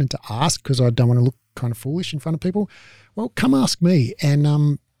not confident to ask because I don't want to look kind of foolish in front of people. Well, come ask me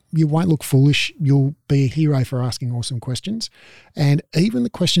and you won't look foolish. You'll be a hero for asking awesome questions. And even the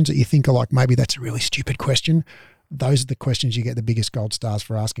questions that you think are like, maybe that's a really stupid question, those are the questions you get the biggest gold stars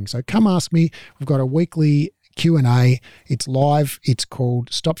for asking. So come ask me. We've got a weekly Q&A. It's live. It's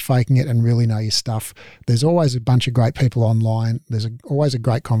called Stop Faking It and Really Know Your Stuff. There's always a bunch of great people online. There's always a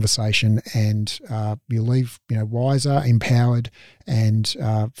great conversation, and you leave wiser, empowered, and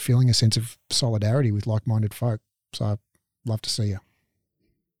feeling a sense of solidarity with like-minded folk. So I'd love to see you.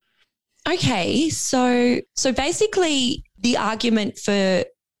 Okay, so basically the argument for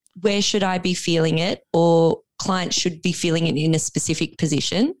where should I be feeling it, or clients should be feeling it in a specific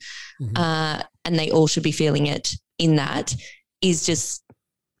position, and they all should be feeling it in that, is just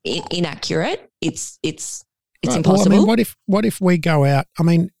inaccurate. It's right. Impossible. Well, I mean, what if we go out? I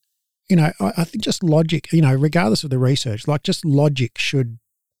mean, I think just logic, regardless of the research, like just logic should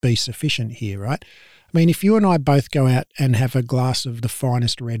be sufficient here, right? I mean, if you and I both go out and have a glass of the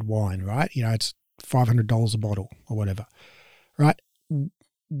finest red wine, right? It's $500 a bottle or whatever, right?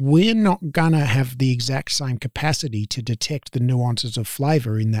 We're not going to have the exact same capacity to detect the nuances of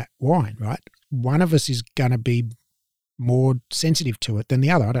flavour in that wine, right? One of us is going to be more sensitive to it than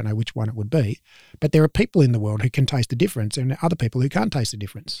the other. I don't know which one it would be, but there are people in the world who can taste the difference and other people who can't taste the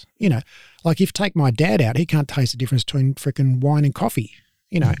difference. Like if take my dad out, he can't taste the difference between freaking wine and coffee,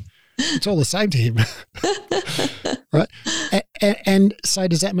 It's all the same to him, right? And so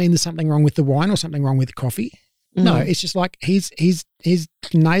does that mean there's something wrong with the wine or something wrong with the coffee? No, it's just like his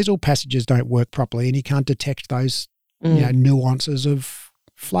nasal passages don't work properly and he can't detect those nuances of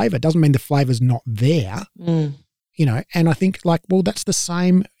flavour. It doesn't mean the flavour's not there, and I think that's the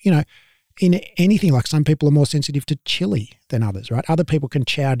same, in anything. Like some people are more sensitive to chili than others, right? Other people can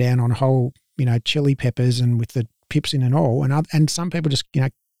chow down on whole, chili peppers and with the pips in and all, and some people just,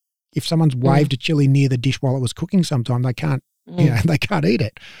 if someone's waved a chili near the dish while it was cooking sometime, they can't, they can't eat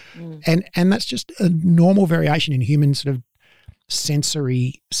it. And that's just a normal variation in human sort of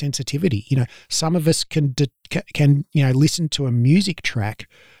sensory sensitivity. Some of us can listen to a music track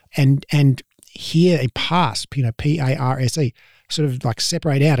and hear a parse, P-A-R-S-E, sort of like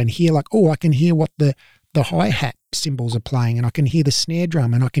separate out and hear like, oh, I can hear what the hi-hat cymbals are playing, and I can hear the snare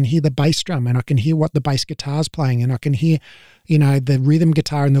drum, and I can hear the bass drum, and I can hear what the bass guitar's playing, and I can hear, the rhythm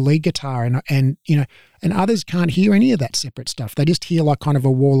guitar and the lead guitar, and others can't hear any of that separate stuff. They just hear like kind of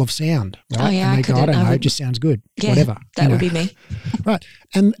a wall of sound, right? Oh yeah, and they go, I don't know, it just sounds good, whatever. That would be me. Right.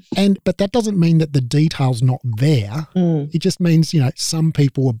 But that doesn't mean that the detail's not there. It just means, some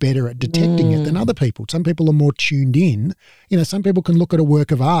people are better at detecting it than other people. Some people are more tuned in. Some people can look at a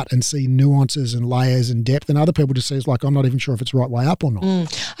work of art and see nuances and layers and depth, and other people just says like, I'm not even sure if it's right way up or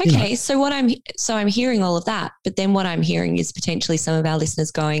not. Okay. So I'm hearing all of that, but then what I'm hearing is potentially some of our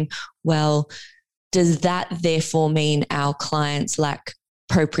listeners going, well, does that therefore mean our clients lack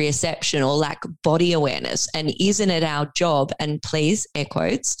proprioception or lack body awareness? And isn't it our job, and please air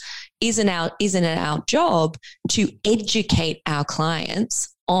quotes, isn't it our job to educate our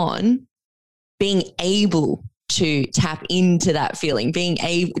clients on being able to tap into that feeling, being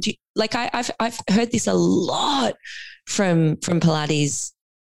able to, like I've heard this a lot from Pilates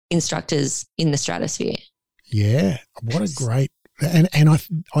instructors in the stratosphere. Yeah, what a great, and I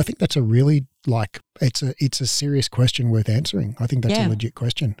think that's a really, like, it's a serious question worth answering. I think that's a legit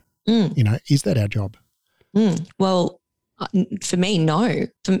question. Is that our job? Well, for me, no.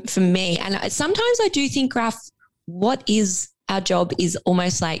 For me, and sometimes I do think, Graf, what is our job is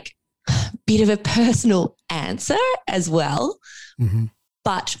almost like a bit of a personal answer as well.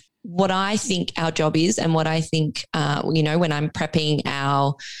 But what I think our job is, and what I think, when I'm prepping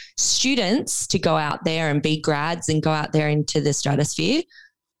our students to go out there and be grads and go out there into the stratosphere,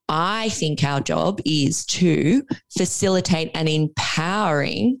 I think our job is to facilitate an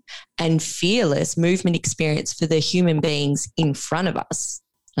empowering and fearless movement experience for the human beings in front of us.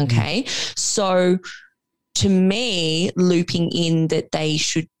 Okay. So to me, looping in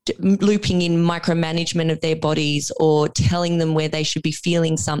micromanagement of their bodies, or telling them where they should be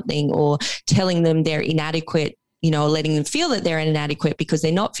feeling something, or telling them they're inadequate, or letting them feel that they're inadequate because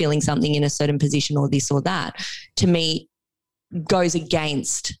they're not feeling something in a certain position or this or that, to me goes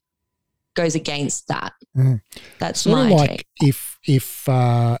against that. That's sort my of like take. If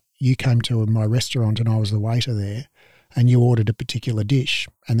you came to my restaurant and I was the waiter there, and you ordered a particular dish,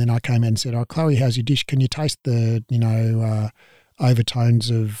 and then I came in and said, "Oh, Chloe, how's your dish? Can you taste the overtones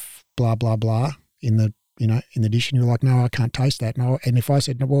of blah blah blah in the dish?" And you're like, "No, I can't taste that." And if I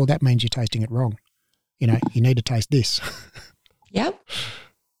said, "No, well, that means you're tasting it wrong. You need to taste this." Yep.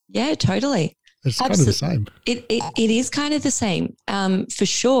 Yeah, totally. It's kind of the same. It is kind of the same, for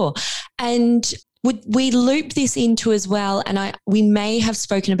sure. And we loop this into as well, and we may have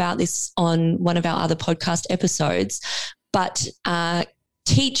spoken about this on one of our other podcast episodes, but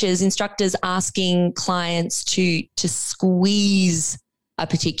teachers, instructors asking clients to squeeze a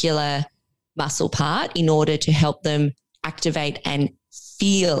particular muscle part in order to help them activate and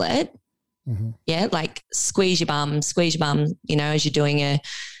feel it. Mm-hmm. Yeah, like squeeze your bum, as you're doing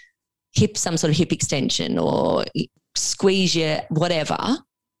some sort of hip extension, or squeeze your whatever.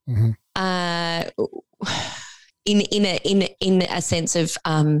 Mm-hmm. In a sense of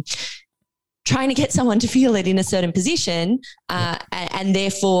trying to get someone to feel it in a certain position, and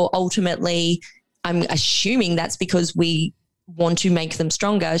therefore ultimately, I'm assuming that's because we want to make them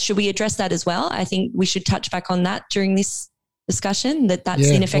stronger. Should we address that as well? I think we should touch back on that during this discussion, that's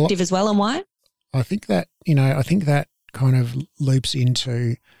ineffective as well, and why. I think that kind of loops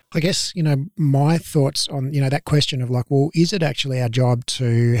into, I guess, my thoughts on, that question of like, well, is it actually our job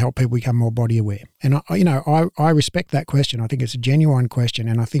to help people become more body aware? And I respect that question. I think it's a genuine question,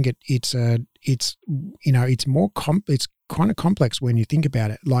 and I think it's kind of complex when you think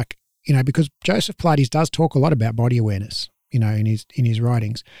about it. Like, because Joseph Pilates does talk a lot about body awareness, in his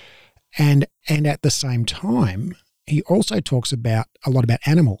writings, and at the same time, he also talks a lot about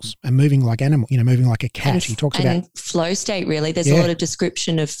animals and moving like moving like a cat. He talks about flow state. Really, there's a lot of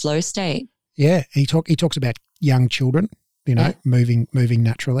description of flow state. Yeah, he talks about young children, moving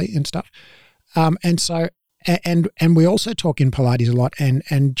naturally and stuff. And so, and we also talk in Pilates a lot,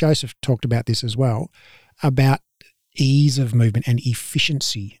 and Joseph talked about this as well, about ease of movement and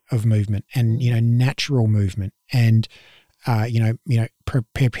efficiency of movement, and natural movement, and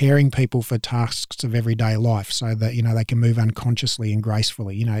preparing people for tasks of everyday life so that, they can move unconsciously and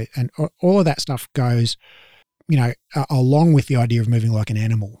gracefully, and all of that stuff goes, along with the idea of moving like an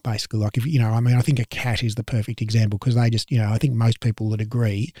animal, basically. Like if, I think a cat is the perfect example, because they just, I think most people would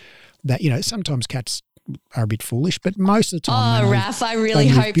agree that, sometimes cats are a bit foolish, but most of the time. Oh, Raph, I really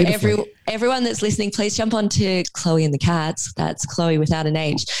hope everyone that's listening, please jump on to Chloe and the Cats. That's Chloe without an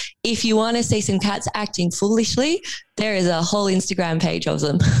H. If you want to see some cats acting foolishly, there is a whole Instagram page of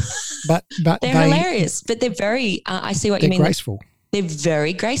them. But they're hilarious, but they're very, I see what you mean. They're graceful. They're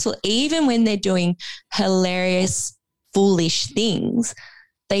very graceful. Even when they're doing hilarious, foolish things,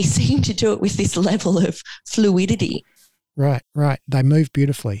 they seem to do it with this level of fluidity. Right. They move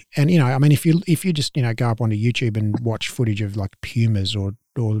beautifully. And, if you just, go up onto YouTube and watch footage of like pumas or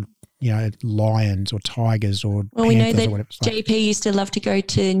lions or tigers or panthers, we know that or whatever. JP used to love to go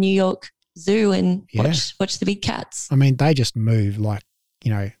to New York Zoo and watch the big cats. They just move like,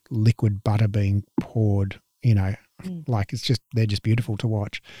 liquid butter being poured, like they're just beautiful to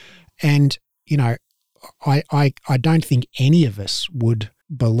watch. And, I don't think any of us would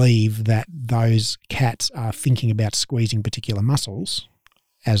believe that those cats are thinking about squeezing particular muscles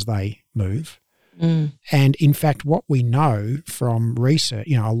as they move. Mm. And in fact, what we know from research,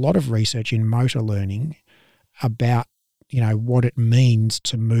 a lot of research in motor learning about, what it means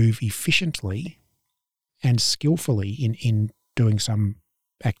to move efficiently and skillfully in doing some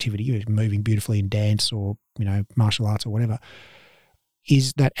activity, moving beautifully in dance or, martial arts or whatever,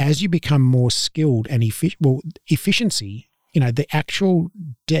 is that as you become more skilled and efficiency, the actual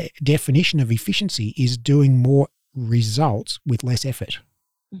definition of efficiency is doing more results with less effort,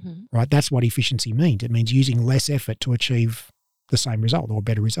 right? That's what efficiency means. It means using less effort to achieve the same result or a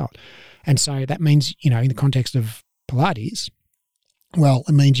better result. And so that means, in the context of Pilates, well,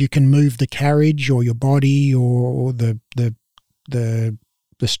 it means you can move the carriage or your body or the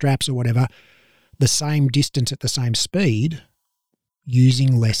straps or whatever the same distance at the same speed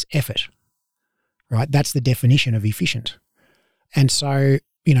using less effort, right? That's the definition of efficient. And so,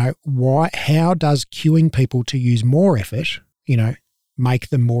 how does cueing people to use more effort, make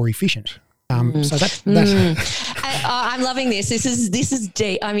them more efficient? So that's I'm loving this. This is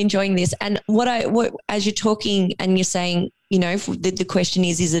deep. I'm enjoying this. And what as you're talking and you're saying, the question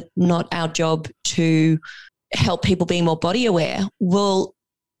is it not our job to help people be more body aware? Well,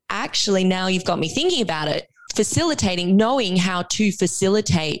 actually, now you've got me thinking about it. Knowing how to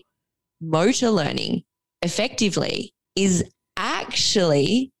facilitate motor learning effectively is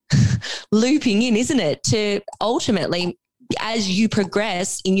actually looping in, isn't it? To ultimately, as you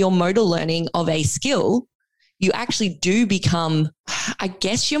progress in your motor learning of a skill, you actually do become, I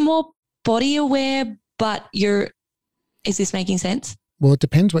guess you're more body aware, but is this making sense? Well, it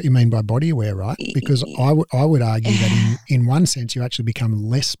depends what you mean by body aware, right? Because I would argue that in one sense you actually become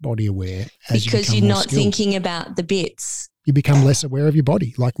less body aware as you become more skilled. Because you're not thinking about the bits. You become less aware of your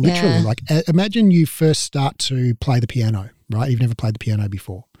body, like literally. Yeah. Like imagine you first start to play the piano, right? You've never played the piano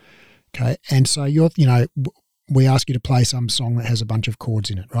before, okay? And so we ask you to play some song that has a bunch of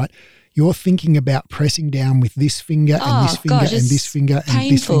chords in it, right? you're thinking about pressing down with this finger and this finger and this finger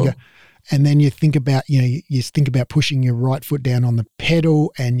and this finger. And then you think about, you think about pushing your right foot down on the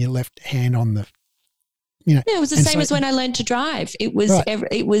pedal and your left hand on the, Yeah, it was the same as when I learned to drive. It was,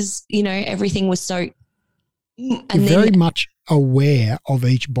 everything was so. You're very much aware of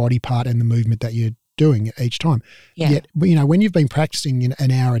each body part and the movement that you're doing at each time. Yeah. Yet, when you've been practicing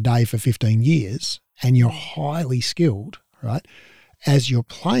an hour a day for 15 years and you're highly skilled, right, as you're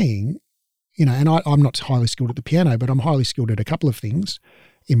playing, and I'm not highly skilled at the piano, but I'm highly skilled at a couple of things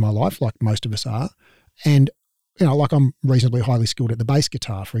in my life, like most of us are. And, like I'm reasonably highly skilled at the bass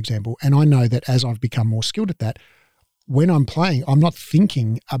guitar, for example. And I know that as I've become more skilled at that, when I'm playing, I'm not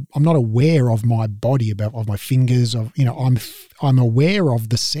thinking, I'm not aware of my body, of my fingers, I'm aware of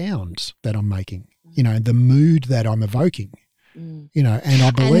the sounds that I'm making, the mood that I'm evoking, and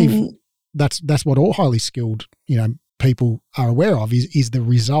I believe that's what all highly skilled, people are aware of is the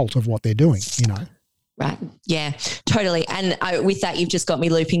result of what they're doing, Right. Yeah, totally. And with that, you've just got me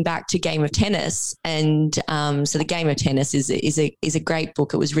looping back to Game of Tennis. And so the Game of Tennis is a great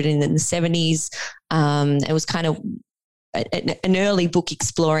book. It was written in the 70s. It was kind of an early book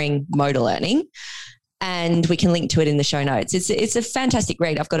exploring motor learning. And we can link to it in the show notes. It's a fantastic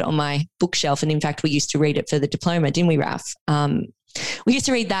read. I've got it on my bookshelf. And in fact, we used to read it for the diploma, didn't we, Raf? We used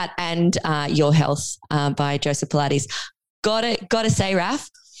to read that and Your Health by Joseph Pilates. Got to say, Raf,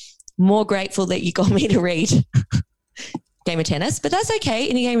 more grateful that you got me to read Game of Tennis, but that's okay.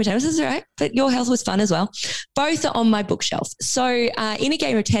 In a Game of Tennis, that's all right. But Your Health was fun as well. Both are on my bookshelf. So in a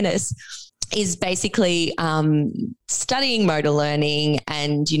Game of Tennis is basically studying motor learning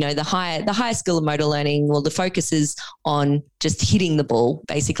and, the higher skill of motor learning. Well, the focus is on just hitting the ball.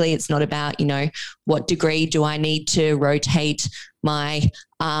 Basically, it's not about, what degree do I need to rotate my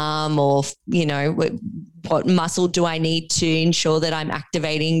arm or, what muscle do I need to ensure that I'm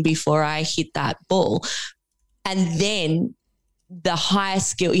activating before I hit that ball. And then the higher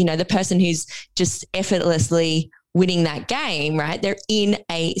skill, the person who's just effortlessly winning that game, right? They're in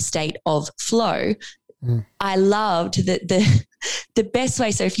a state of flow. I loved the best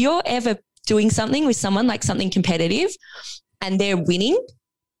way. So if you're ever doing something with someone, like something competitive, and they're winning,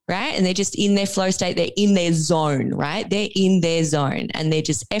 right? And they're just in their flow state, they're in their zone, right? They're in their zone and they're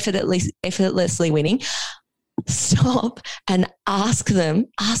just effortlessly winning. Stop and ask them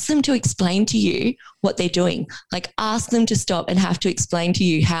to explain to you what they're doing. Like ask them to stop and have to explain to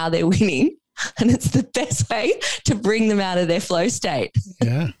you how they're winning. And it's the best way to bring them out of their flow state.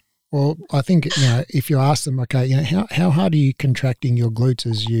 Yeah. Well, I think, if you ask them, okay, how hard are you contracting your glutes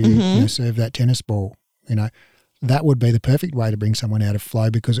as you, serve that tennis ball? That would be the perfect way to bring someone out of flow,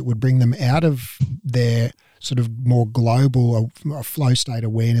 because it would bring them out of their sort of more global flow state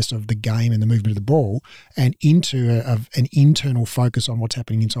awareness of the game and the movement of the ball and into an internal focus on what's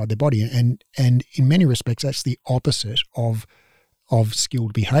happening inside their body. And in many respects, that's the opposite of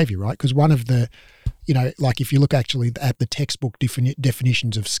skilled behavior, right? Because one of the, like if you look actually at the textbook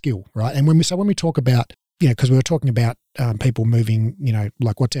definitions of skill, right? And when we talk about, because we were talking about people moving,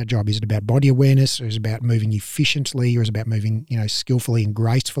 like what's our job? Is it about body awareness, or is it about moving efficiently, or is it about moving, skillfully and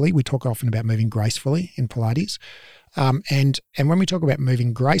gracefully? We talk often about moving gracefully in Pilates. And when we talk about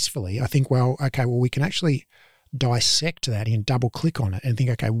moving gracefully, I think, we can actually dissect that and double click on it and think,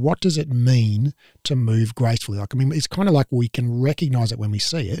 okay, what does it mean to move gracefully? It's kind of like we can recognize it when we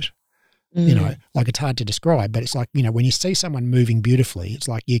see it, like it's hard to describe, but it's like, when you see someone moving beautifully, it's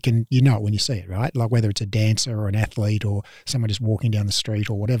like you know it when you see it, right? Like whether it's a dancer or an athlete or someone just walking down the street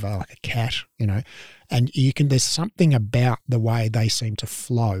or whatever, like a cat, and there's something about the way they seem to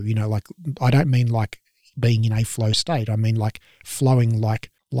flow, like I don't mean like being in a flow state. I mean like flowing like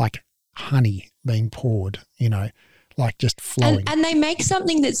honey being poured, like just flowing. And they make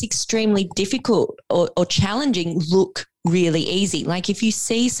something that's extremely difficult or challenging look really easy. Like if you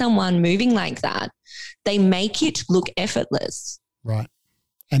see someone moving like that, they make it look effortless. Right.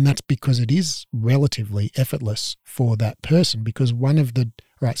 And that's because it is relatively effortless for that person, because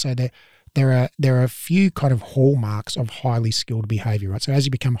so there are a few kind of hallmarks of highly skilled behavior, right? So as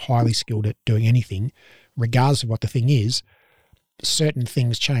you become highly skilled at doing anything, regardless of what the thing is, certain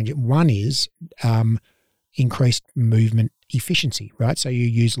things change. One is increased movement efficiency, right? So you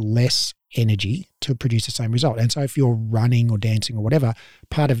use less energy to produce the same result. And so if you're running or dancing or whatever,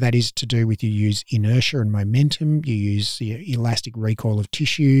 part of that is to do with you use inertia and momentum, you use the elastic recoil of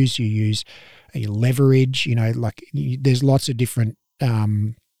tissues, you use leverage, there's lots of different,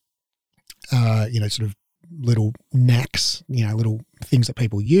 sort of little knacks, little things that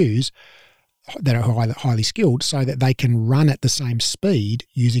people use that are highly skilled so that they can run at the same speed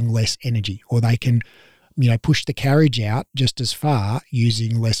using less energy, or they can push the carriage out just as far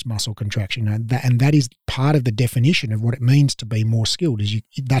using less muscle contraction. And that is part of the definition of what it means to be more skilled.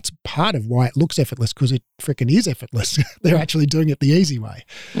 That's part of why it looks effortless, because it freaking is effortless. They're actually doing it the easy way.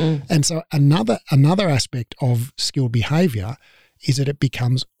 And so another aspect of skilled behavior is that it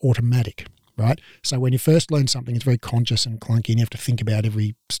becomes automatic, right? So when you first learn something, it's very conscious and clunky, and you have to think about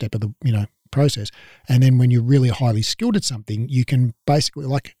every step of the process. And then when you're really highly skilled at something, you can basically,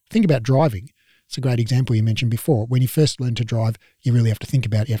 like, think about driving. It's a great example you mentioned before. When you first learn to drive, you really have to think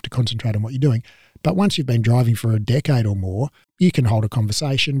about it. You have to concentrate on what you're doing. But once you've been driving for a decade or more, you can hold a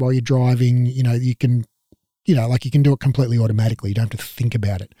conversation while you're driving. You can do it completely automatically. You don't have to think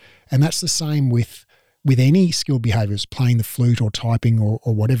about it. And that's the same with any skilled behaviors, playing the flute or typing or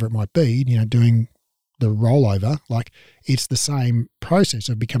whatever it might be, doing the rollover. Like, it's the same process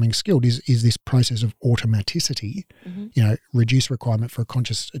of becoming skilled is this process of automaticity, reduced requirement for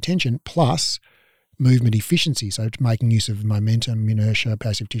conscious attention plus movement efficiency. So it's making use of momentum, inertia,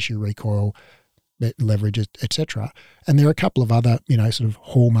 passive tissue, recoil, leverage, etc. And there are a couple of other, sort of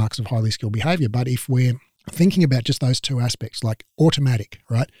hallmarks of highly skilled behavior. But if we're thinking about just those two aspects, like automatic,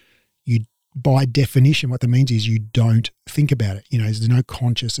 right? By definition, what that means is you don't think about it. There's no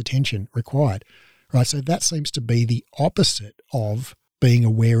conscious attention required, right? So that seems to be the opposite of being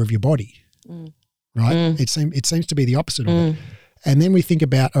aware of your body, right? It seems to be the opposite of it. And then we think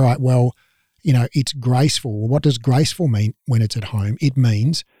about, all right, well, it's graceful. Well, what does graceful mean when it's at home? It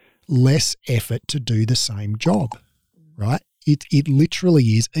means less effort to do the same job, right? It literally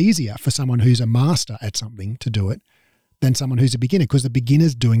is easier for someone who's a master at something to do it than someone who's a beginner, because the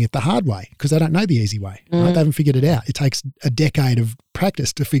beginner's doing it the hard way because they don't know the easy way, right? They haven't figured it out. It takes a decade of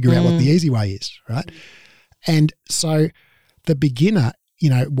practice to figure out what the easy way is, right? And so the beginner,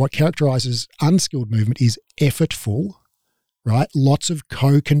 what characterizes unskilled movement is effortful, right? Lots of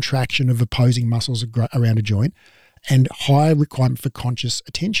co-contraction of opposing muscles around a joint and high requirement for conscious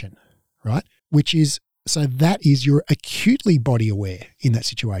attention, right? So that is you're acutely body aware in that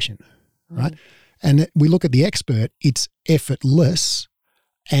situation, right? And we look at the expert, it's effortless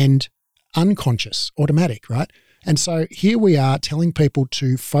and unconscious, automatic, right? And so here we are telling people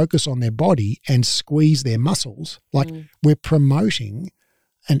to focus on their body and squeeze their muscles. Like, we're promoting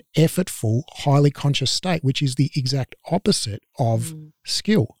an effortful, highly conscious state, which is the exact opposite of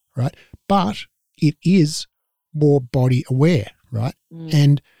skill, right? But it is more body aware, right?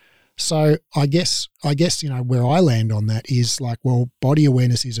 And so I guess, where I land on that is like, well, body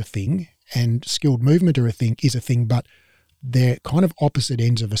awareness is a thing and skilled movement is a thing, but they're kind of opposite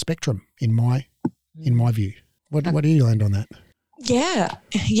ends of a spectrum in my view. What do you land on that? Yeah.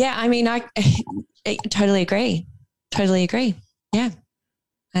 I mean, I totally agree. Yeah.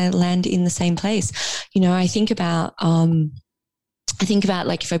 I land in the same place. I think about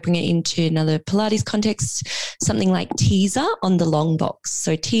like, if I bring it into another Pilates context, something like teaser on the long box.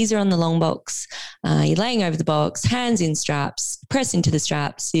 So teaser on the long box, you're laying over the box, hands in straps, press into the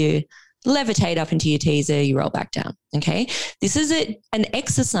straps, you levitate up into your teaser, you roll back down. Okay. This is an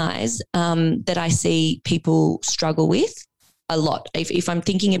exercise that I see people struggle with a lot. If I'm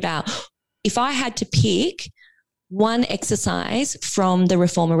thinking about, if I had to pick one exercise from the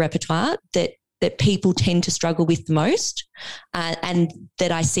reformer repertoire that people tend to struggle with the most and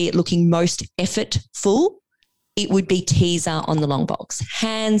that I see it looking most effortful, it would be teaser on the long box,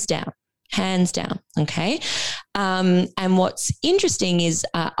 hands down. Okay. And what's interesting is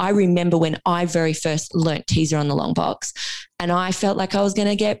I remember when I very first learnt teaser on the long box, and I felt like I was going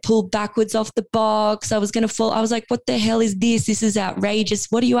to get pulled backwards off the box. I was going to fall. I was like, what the hell is this? This is outrageous.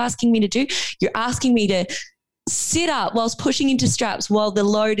 What are you asking me to do? You're asking me to sit up whilst pushing into straps while the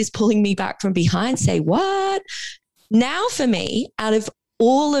load is pulling me back from behind. Say what? Now for me, out of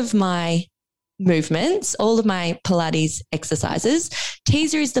all of my movements, all of my Pilates exercises,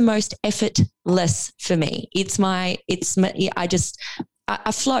 teaser is the most effortless for me. I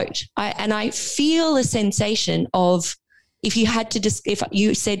float. I feel a sensation of, if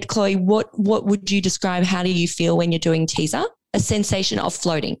you said, Chloe, what would you describe? How do you feel when you're doing teaser? A sensation of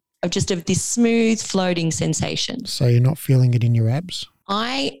floating, of this smooth floating sensation. So you're not feeling it in your abs?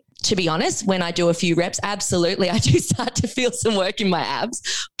 To be honest, when I do a few reps, absolutely, I do start to feel some work in my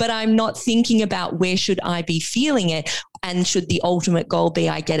abs, but I'm not thinking about where should I be feeling it and should the ultimate goal be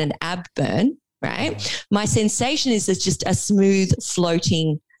I get an ab burn, right? My sensation is just a smooth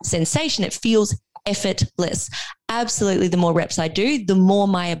floating sensation. It feels effortless. Absolutely, the more reps I do, the more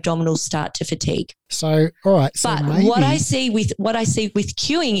my abdominals start to fatigue. So, all right. So but maybe what I see with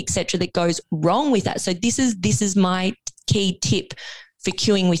cueing, et cetera, that goes wrong with that. So this is my key tip for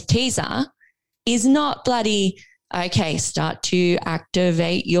cueing with teaser, is not bloody Okay, start to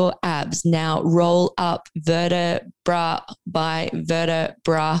activate your abs. Now roll up vertebra by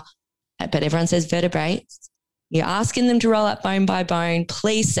vertebra, but everyone says vertebrae. You're asking them to roll up bone by bone.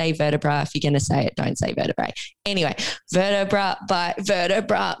 Please say vertebra. If you're going to say it, don't say vertebrae. Anyway, vertebra by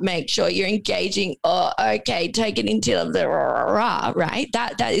vertebra. Make sure you're engaging. Oh, okay. Take it into the right.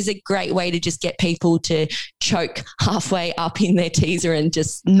 That is a great way to just get people to choke halfway up in their teaser and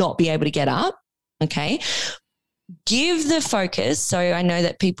just not be able to get up. Okay. Give the focus. So I know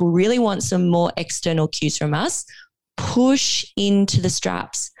that people really want some more external cues from us. Push into the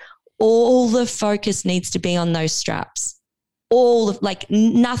straps. All the focus needs to be on those straps.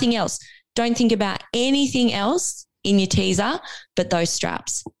 Nothing else. Don't think about anything else in your teaser but those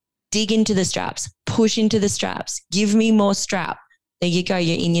straps. Dig into the straps. Push into the straps. Give me more strap. There you go.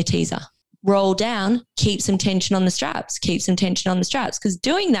 You're in your teaser. Roll down. Keep some tension on the straps. Keep some tension on the straps, because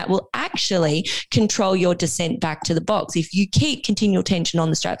doing that will actually control your descent back to the box. If you keep continual tension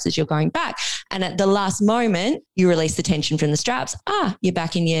on the straps as you're going back, and at the last moment you release the tension from the straps, you're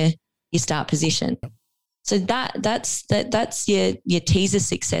back in your start position. So that's your teaser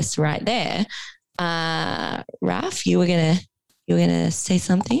success right there. Raf, you were gonna say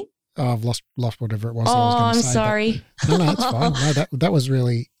something? Oh, I've lost whatever it was. Oh, I was I'm say, sorry. No, it's fine. No, that was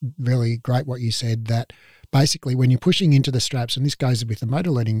really, really great what you said, that basically when you're pushing into the straps, and this goes with the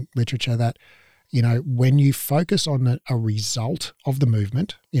motor learning literature, that, you know, when you focus on a result of the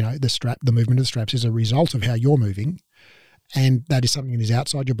movement, you know, the movement of the straps is a result of how you're moving, and that is something that is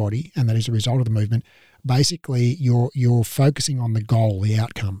outside your body, and that is a result of the movement. Basically, you're focusing on the goal, the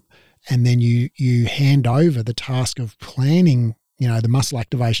outcome, and then you hand over the task of planning, you know, the muscle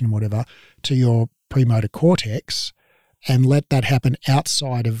activation and whatever, to your premotor cortex, and let that happen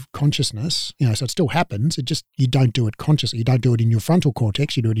outside of consciousness. You know, so it still happens. It just, you don't do it consciously. You don't do it in your frontal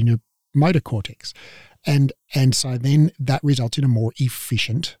cortex. You do it in your motor cortex, and so then that results in a more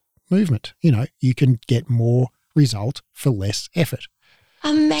efficient movement. You know, you can get more result for less effort.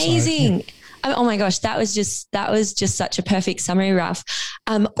 Amazing. So, yeah. Oh my gosh, that was just such a perfect summary, Raf.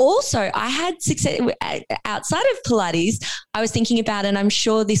 Also, I had success outside of Pilates. I was thinking about, and I'm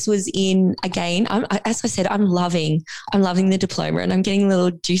sure this was in, again, as I said, I'm loving the diploma, and I'm getting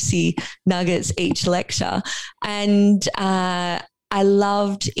little juicy nuggets each lecture. And I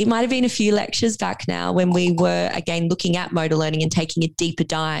loved, it might have been a few lectures back now when we were, again, looking at motor learning and taking a deeper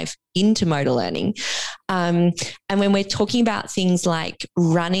dive into motor learning. And when we're talking about things like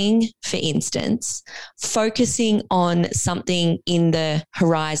running, for instance, focusing on something in the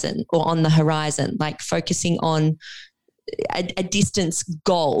horizon or on the horizon, like focusing on a distance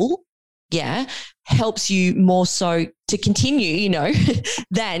goal, helps you more so to continue, you know,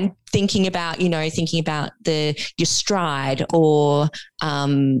 than thinking about your stride, or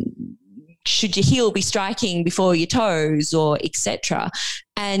should your heel be striking before your toes, or etc.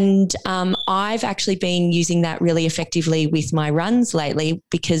 And I've actually been using that really effectively with my runs lately,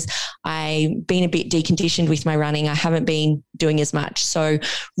 because I've been a bit deconditioned with my running. I haven't been doing as much. So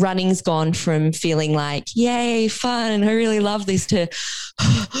running's gone from feeling like, yay, fun, I really love this, to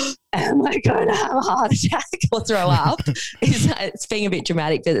am I going to have a heart attack or throw up? It's being a bit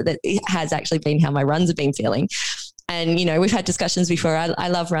dramatic, but it has actually been how my runs have been feeling. And, you know, we've had discussions before. I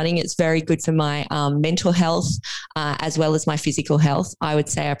love running. It's very good for my mental health as well as my physical health. I would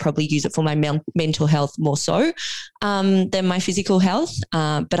say I probably use it for my mental health more so than my physical health.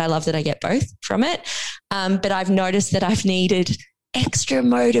 But I love that I get both from it. But I've noticed that I've needed extra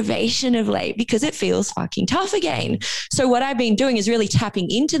motivation of late, because it feels fucking tough again. So what I've been doing is really tapping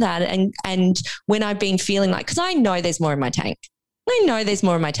into that. And when I've been feeling like, because I know there's more in my tank.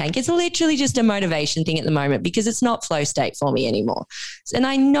 It's literally just a motivation thing at the moment, because it's not flow state for me anymore. And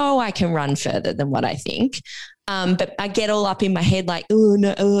I know I can run further than what I think. But I get all up in my head like, oh,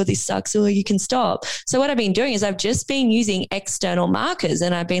 no, oh, this sucks. Oh, you can stop. So what I've been doing is I've just been using external markers,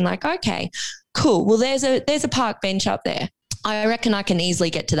 and I've been like, okay, cool. Well, there's a park bench up there. I reckon I can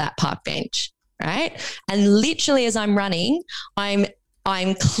easily get to that park bench, right? And literally as I'm running, I'm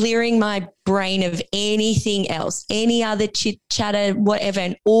clearing my brain of anything else, any other chit chatter, whatever,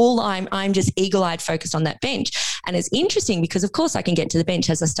 and I'm just eagle-eyed focused on that bench. And it's interesting because, of course, I can get to the bench.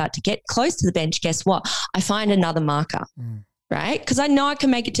 As I start to get close to the bench, guess what? I find another marker. Right? Because I know I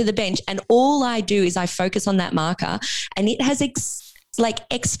can make it to the bench, and all I do is I focus on that marker, and it has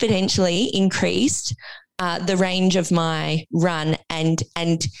exponentially increased the range of my run and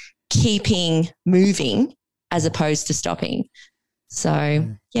keeping moving as opposed to stopping. So,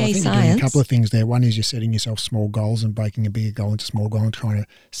 I yay, think science. you're doing a couple of things there. One is you're setting yourself small goals and breaking a bigger goal into small goal and trying to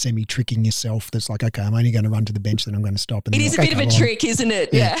semi-tricking yourself. That's like, okay, I'm only going to run to the bench, then I'm going to stop. And it is like, a bit of a trick, isn't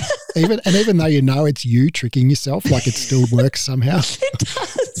it? Yeah. Even though you know it's you tricking yourself, like it still works somehow. It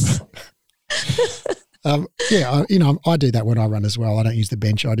does. I do that when I run as well. I don't use the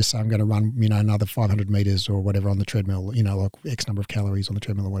bench. I just say I'm going to run, another 500 meters or whatever on the treadmill, like X number of calories on the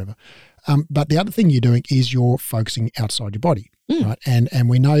treadmill or whatever. But the other thing you're doing is you're focusing outside your body, right? And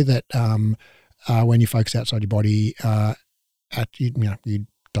we know that when you focus outside your body, you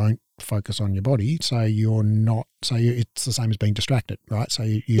don't focus on your body, so you're not. So it's the same as being distracted, right? So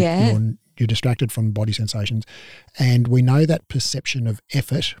you're distracted from body sensations, and we know that perception of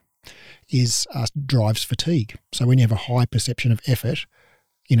effort drives fatigue. So when you have a high perception of effort,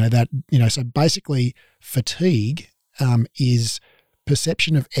 so basically fatigue is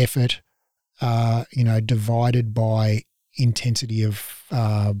perception of effort, divided by intensity of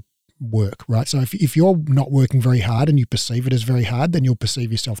work, right? So if you're not working very hard and you perceive it as very hard, then you'll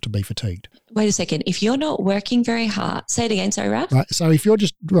perceive yourself to be fatigued. Wait a second. If you're not working very hard, say it again, sorry, Ralph. Right. So if you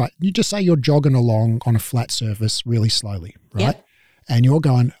just say you're jogging along on a flat surface really slowly, right? Yep. And you're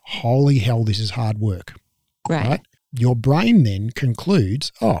going, holy hell, this is hard work. Right. Your brain then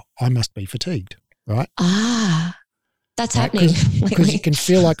concludes, oh, I must be fatigued, right? That's happening. Because you can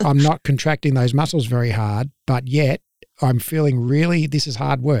feel like I'm not contracting those muscles very hard, but yet I'm feeling really, this is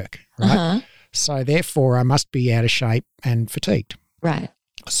hard work, right? Uh-huh. So therefore I must be out of shape and fatigued. Right.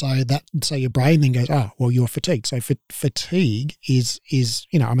 So your brain then goes, oh, well, you're fatigued. So fatigue is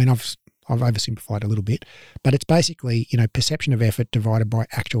I've oversimplified a little bit, but it's basically, perception of effort divided by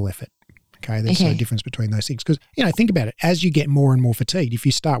actual effort. Okay, there's a difference between those things because, think about it. As you get more and more fatigued, if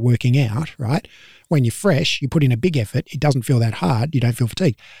you start working out, right, when you're fresh, you put in a big effort, it doesn't feel that hard, you don't feel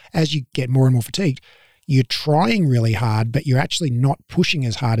fatigued. As you get more and more fatigued, you're trying really hard, but you're actually not pushing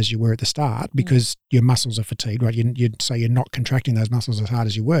as hard as you were at the start because your muscles are fatigued, right? So you're not contracting those muscles as hard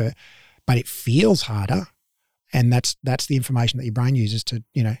as you were, but it feels harder, and that's the information that your brain uses to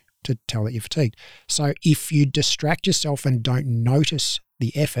tell that you're fatigued. So if you distract yourself and don't notice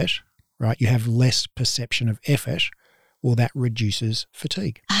the effort, right, you have less perception of effort, well, that reduces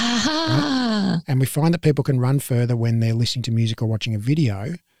fatigue. Right? And we find that people can run further when they're listening to music or watching a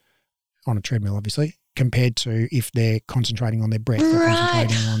video on a treadmill, obviously, compared to if they're concentrating on their breath or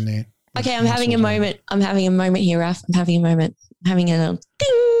concentrating on their Okay, I'm having a moment. I'm having a moment here, Ralph. I'm having a moment. I'm having a little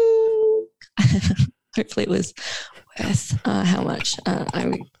ding. Hopefully it was worth how much.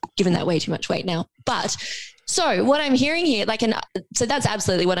 I'm giving that way too much weight now. But so what I'm hearing here, so that's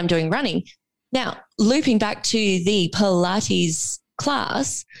absolutely what I'm doing running. Now, looping back to the Pilates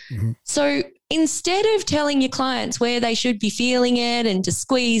class. Mm-hmm. So instead of telling your clients where they should be feeling it and to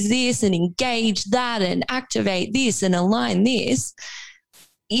squeeze this and engage that and activate this and align this,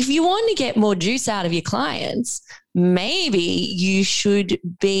 if you want to get more juice out of your clients, maybe you should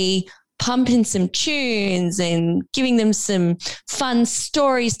be pumping some tunes and giving them some fun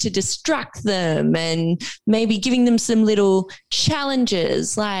stories to distract them and maybe giving them some little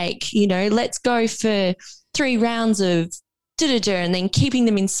challenges like, let's go for 3 rounds of and then keeping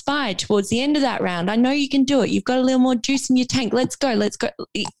them inspired towards the end of that round. I know you can do it. You've got a little more juice in your tank. Let's go.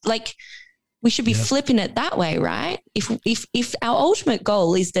 Like we should be flipping it that way, right? If our ultimate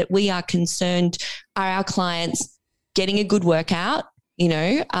goal is that we are concerned, are our clients getting a good workout?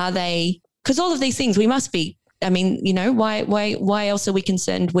 Are they, because all of these things we must be, why else are we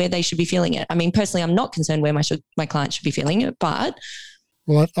concerned where they should be feeling it? I mean, personally, I'm not concerned where my clients should be feeling it, but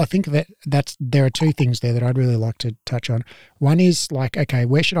well, I think there are 2 things there that I'd really like to touch on. One is okay,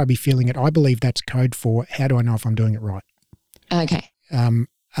 where should I be feeling it? I believe that's code for how do I know if I'm doing it right? Okay. And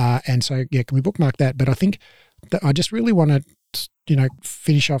so, can we bookmark that? But I think that I just really want to,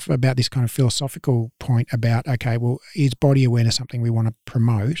 finish off about this kind of philosophical point about, okay, well, is body awareness something we want to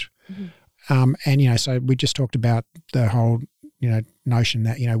promote? Mm-hmm. And, so we just talked about the whole, notion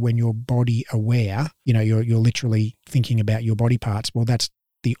that, when you're body aware, you're literally thinking about your body parts. Well, that's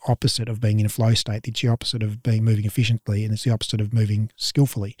the opposite of being in a flow state. It's the opposite of moving efficiently, and it's the opposite of moving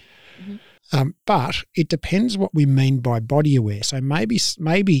skillfully. Mm-hmm. But it depends what we mean by body aware. So maybe,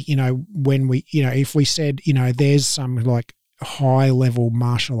 when we, if we said, there's some high level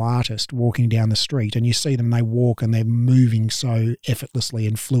martial artist walking down the street and you see them, they walk and they're moving so effortlessly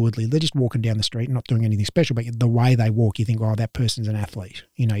and fluidly. They're just walking down the street, not doing anything special, but the way they walk, you think, oh, that person's an athlete.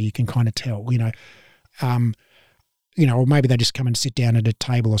 You can kind of tell, or maybe they just come and sit down at a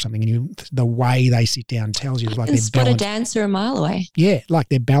table or something and the way they sit down tells you it's like they're spot a dancer a mile away. Yeah. Like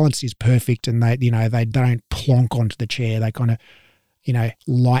their balance is perfect and they don't plonk onto the chair. They kind of,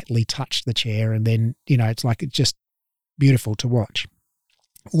 lightly touch the chair and then, it's like it just, beautiful to watch.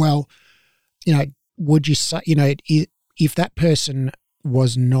 Well, would you say, if that person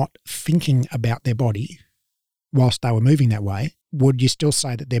was not thinking about their body whilst they were moving that way, would you still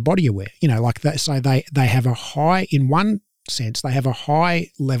say that they're body aware? Like that. So they have a high, in one sense, they have a high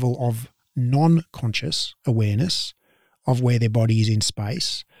level of non-conscious awareness of where their body is in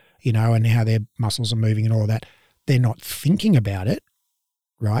space, and how their muscles are moving and all of that. They're not thinking about it,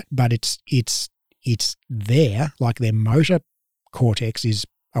 right? But it's there, like their motor cortex is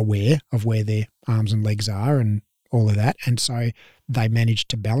aware of where their arms and legs are and all of that. And so they manage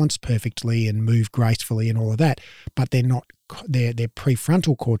to balance perfectly and move gracefully and all of that. But they're not, their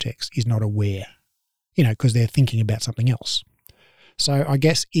prefrontal cortex is not aware, because they're thinking about something else. So I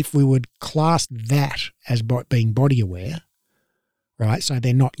guess if we would class that as being body aware, right? So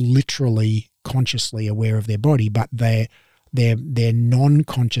they're not literally consciously aware of their body, but their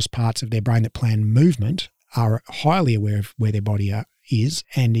non-conscious parts of their brain that plan movement are highly aware of where their body is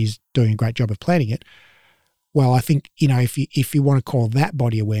and is doing a great job of planning it. Well, I think, if you want to call that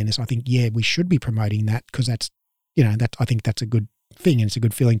body awareness, I think, we should be promoting that, because that's, I think that's a good thing, and it's a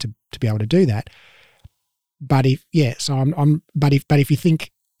good feeling to be able to do that. But if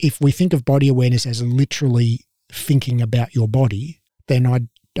we think of body awareness as literally thinking about your body, then I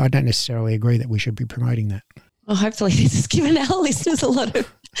don't necessarily agree that we should be promoting that. Well, hopefully this has given our listeners a lot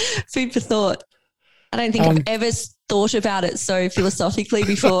of food for thought. I don't think I've ever thought about it so philosophically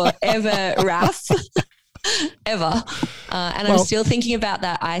before, ever, Raf. Ever. I'm still thinking about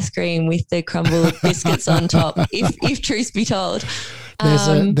that ice cream with the crumbled biscuits on top, if truth be told. There's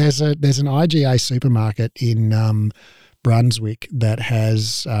an IGA supermarket in Brunswick that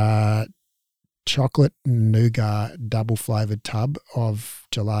has chocolate nougat double flavoured tub of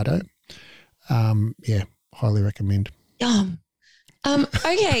gelato. Highly recommend. Yum.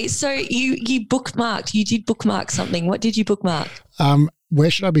 Okay, so you did bookmark something. What did you bookmark? Where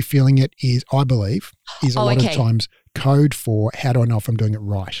should I be feeling it is, I believe, is a lot of times code for how do I know if I'm doing it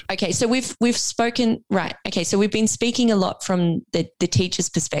right. Okay, so we've spoken, right. Okay, so we've been speaking a lot from the teacher's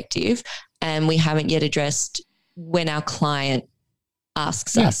perspective, and we haven't yet addressed when our client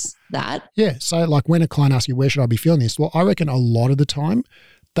asks us that. Yeah, so like when a client asks you, where should I be feeling this? Well, I reckon a lot of the time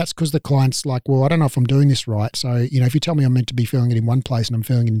that's because the client's like, well, I don't know if I'm doing this right. So, if you tell me I'm meant to be feeling it in one place and I'm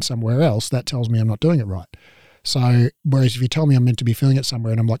feeling it in somewhere else, that tells me I'm not doing it right. So, whereas if you tell me I'm meant to be feeling it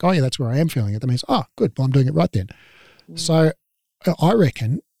somewhere and I'm like, oh yeah, that's where I am feeling it, that means, oh, good, well, I'm doing it right then. So I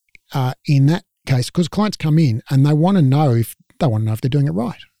reckon in that case, because clients come in and they want to know if they're doing it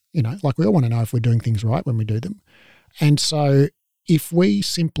right. Like we all want to know if we're doing things right when we do them. And so if we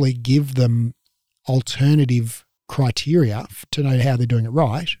simply give them alternative criteria to know how they're doing it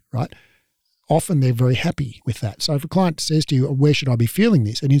right, often they're very happy with that. So if a client says to you, where should I be feeling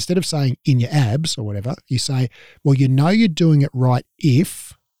this? And instead of saying in your abs or whatever, you say, well, you're doing it right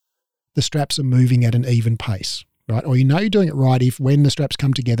if the straps are moving at an even pace, right? Or you're doing it right if when the straps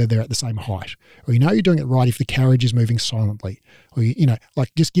come together, they're at the same height. Or you're doing it right if the carriage is moving silently. Or,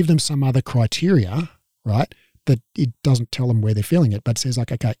 just give them some other criteria, right, that it doesn't tell them where they're feeling it, but says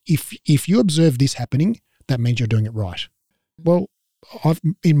like, okay, if you observe this happening, that means you're doing it right. Well,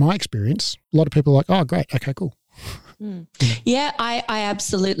 in my experience, a lot of people are like, oh, great, okay, cool. Yeah, I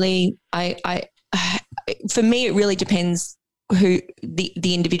absolutely, for me, it really depends who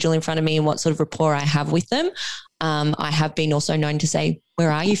the individual in front of me and what sort of rapport I have with them. I have been also known to say,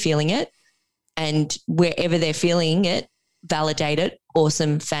 where are you feeling it? And wherever they're feeling it, validate it.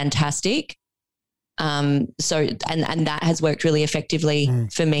 Awesome, fantastic. And that has worked really effectively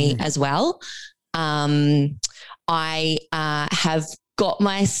for me as well. I have got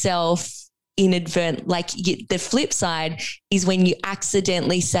myself inadvertent, the flip side is when you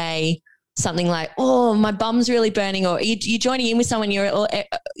accidentally say something like, oh, my bum's really burning, or you're joining in with someone,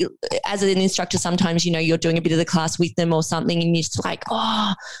 as an instructor, sometimes, you're doing a bit of the class with them or something and you're just like,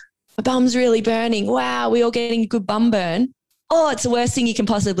 oh, my bum's really burning. Wow, we're all getting a good bum burn. Oh, it's the worst thing you can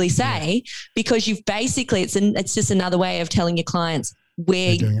possibly say because you've basically, it's just another way of telling your clients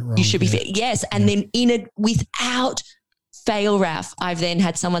where you should be fit. Yes. And then without fail, Raf, I've then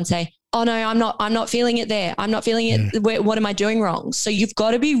had someone say, oh no, I'm not feeling it there. I'm not feeling it. What am I doing wrong? So you've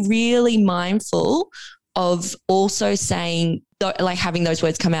got to be really mindful of also saying, like having those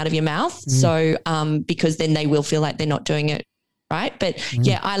words come out of your mouth. So, because then they will feel like they're not doing it right. But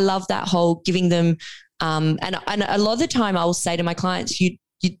yeah, I love that whole giving them, and a lot of the time I will say to my clients,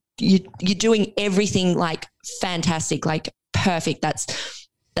 you're doing everything like fantastic, like perfect.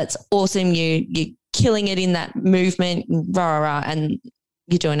 That's awesome. You're killing it in that movement, rah, rah, rah, and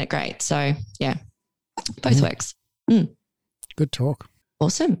you're doing it great. So yeah, both works. Good talk.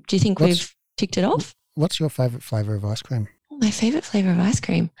 Awesome. Do you think we've ticked it off? What's your favourite flavour of ice cream? My favourite flavour of ice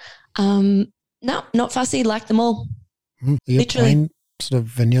cream? No, not fussy. Like them all. Are you Literally. plain sort of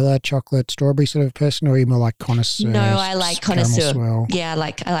vanilla, chocolate, strawberry sort of person, or are you more like connoisseur? No, I like connoisseur. Swirl, Yeah, I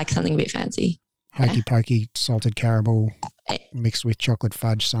like something a bit fancy. hokey pokey, salted caramel mixed with chocolate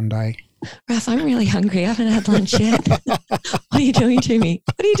fudge sundae. Raph, I'm really hungry. I haven't had lunch yet. What are you doing to me?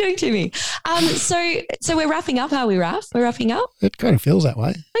 So we're wrapping up, are we, Raph? We're wrapping up? It kind of feels that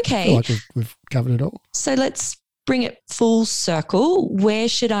way. Okay. I feel like we've covered it all. So let's bring it full circle. Where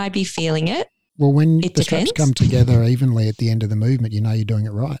should I be feeling it? Well, when the straps come together evenly at the end of the movement, you know you're doing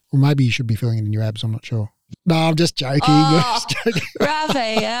it right. Or maybe you should be feeling it in your abs. I'm not sure. No, I'm just joking.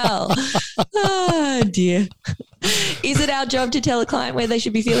 Raphael. Oh, dear. Is it our job to tell a client where they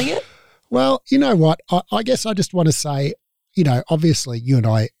should be feeling it? Well, you know what? I guess I just want to say, you know, obviously you and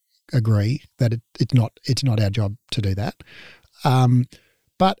I agree that it's not our job to do that.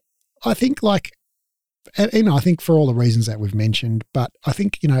 But I think I think for all the reasons that we've mentioned, but I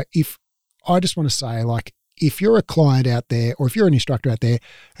think, you know, if you're a client out there or if you're an instructor out there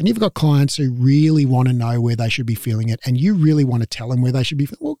and you've got clients who really want to know where they should be feeling it and you really want to tell them where they should be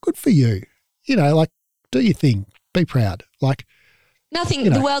feeling, well, good for you. You know, like, do your thing. Be proud. Like, nothing,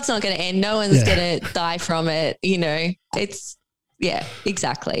 the world's not going to end. No one's going to die from it. You know,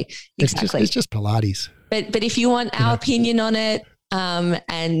 exactly. It's just Pilates. But if you want our opinion on it,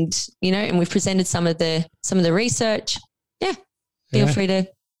 and, you know, and we've presented some of the research, feel free to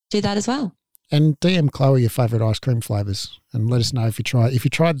do that as well. And DM Chloe your favourite ice cream flavours and let us know if you tried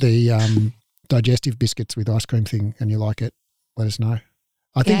the digestive biscuits with ice cream thing and you like it. Let us know.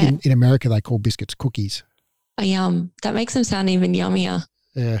 I think in America they call biscuits cookies. Oh, yum. That makes them sound even yummier.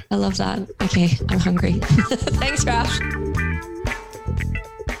 Yeah. I love that. Okay, I'm hungry. Thanks, Raph.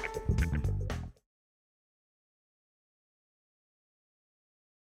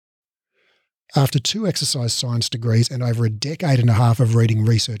 After 2 exercise science degrees and over a decade and a half of reading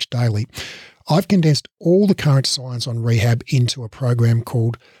research daily, I've condensed all the current science on rehab into a program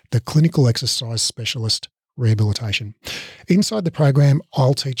called the Clinical Exercise Specialist Rehabilitation. Inside the program,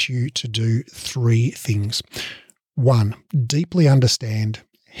 I'll teach you to do 3 things. 1, deeply understand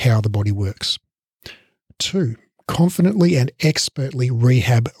how the body works. 2, confidently and expertly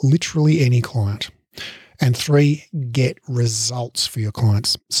rehab literally any client. And 3, get results for your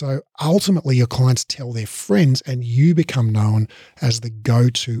clients. So ultimately your clients tell their friends and you become known as the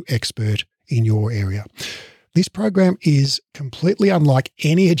go-to expert in your area. This program is completely unlike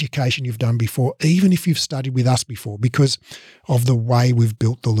any education you've done before, even if you've studied with us before, because of the way we've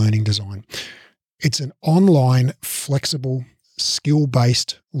built the learning design. It's an online, flexible,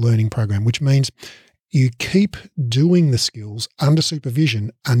 skill-based learning program, which means you keep doing the skills under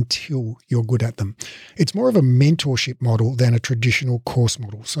supervision until you're good at them. It's more of a mentorship model than a traditional course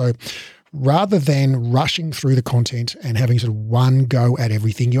model. So rather than rushing through the content and having sort of one go at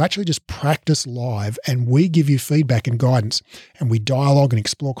everything, you actually just practice live and we give you feedback and guidance and we dialogue and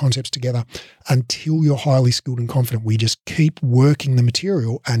explore concepts together until you're highly skilled and confident. We just keep working the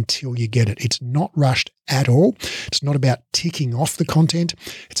material until you get it. It's not rushed at all. It's not about ticking off the content.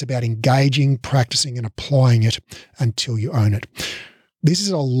 It's about engaging, practicing and applying it until you own it. This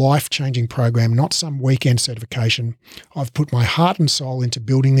is a life-changing program, not some weekend certification. I've put my heart and soul into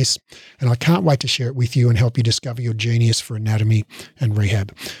building this, and I can't wait to share it with you and help you discover your genius for anatomy and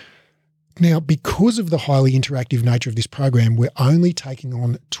rehab. Now, because of the highly interactive nature of this program, we're only taking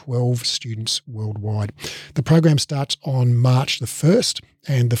on 12 students worldwide. The program starts on March the 1st,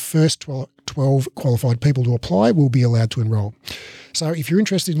 and the first 12 qualified people to apply will be allowed to enroll. So if you're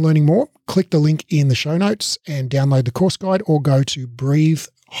interested in learning more, click the link in the show notes and download the course guide or go to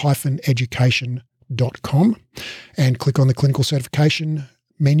breathe-education.com and click on the clinical certification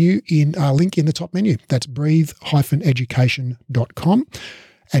menu link in the top menu. That's breathe-education.com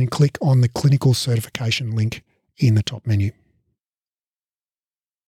and click on the clinical certification link in the top menu.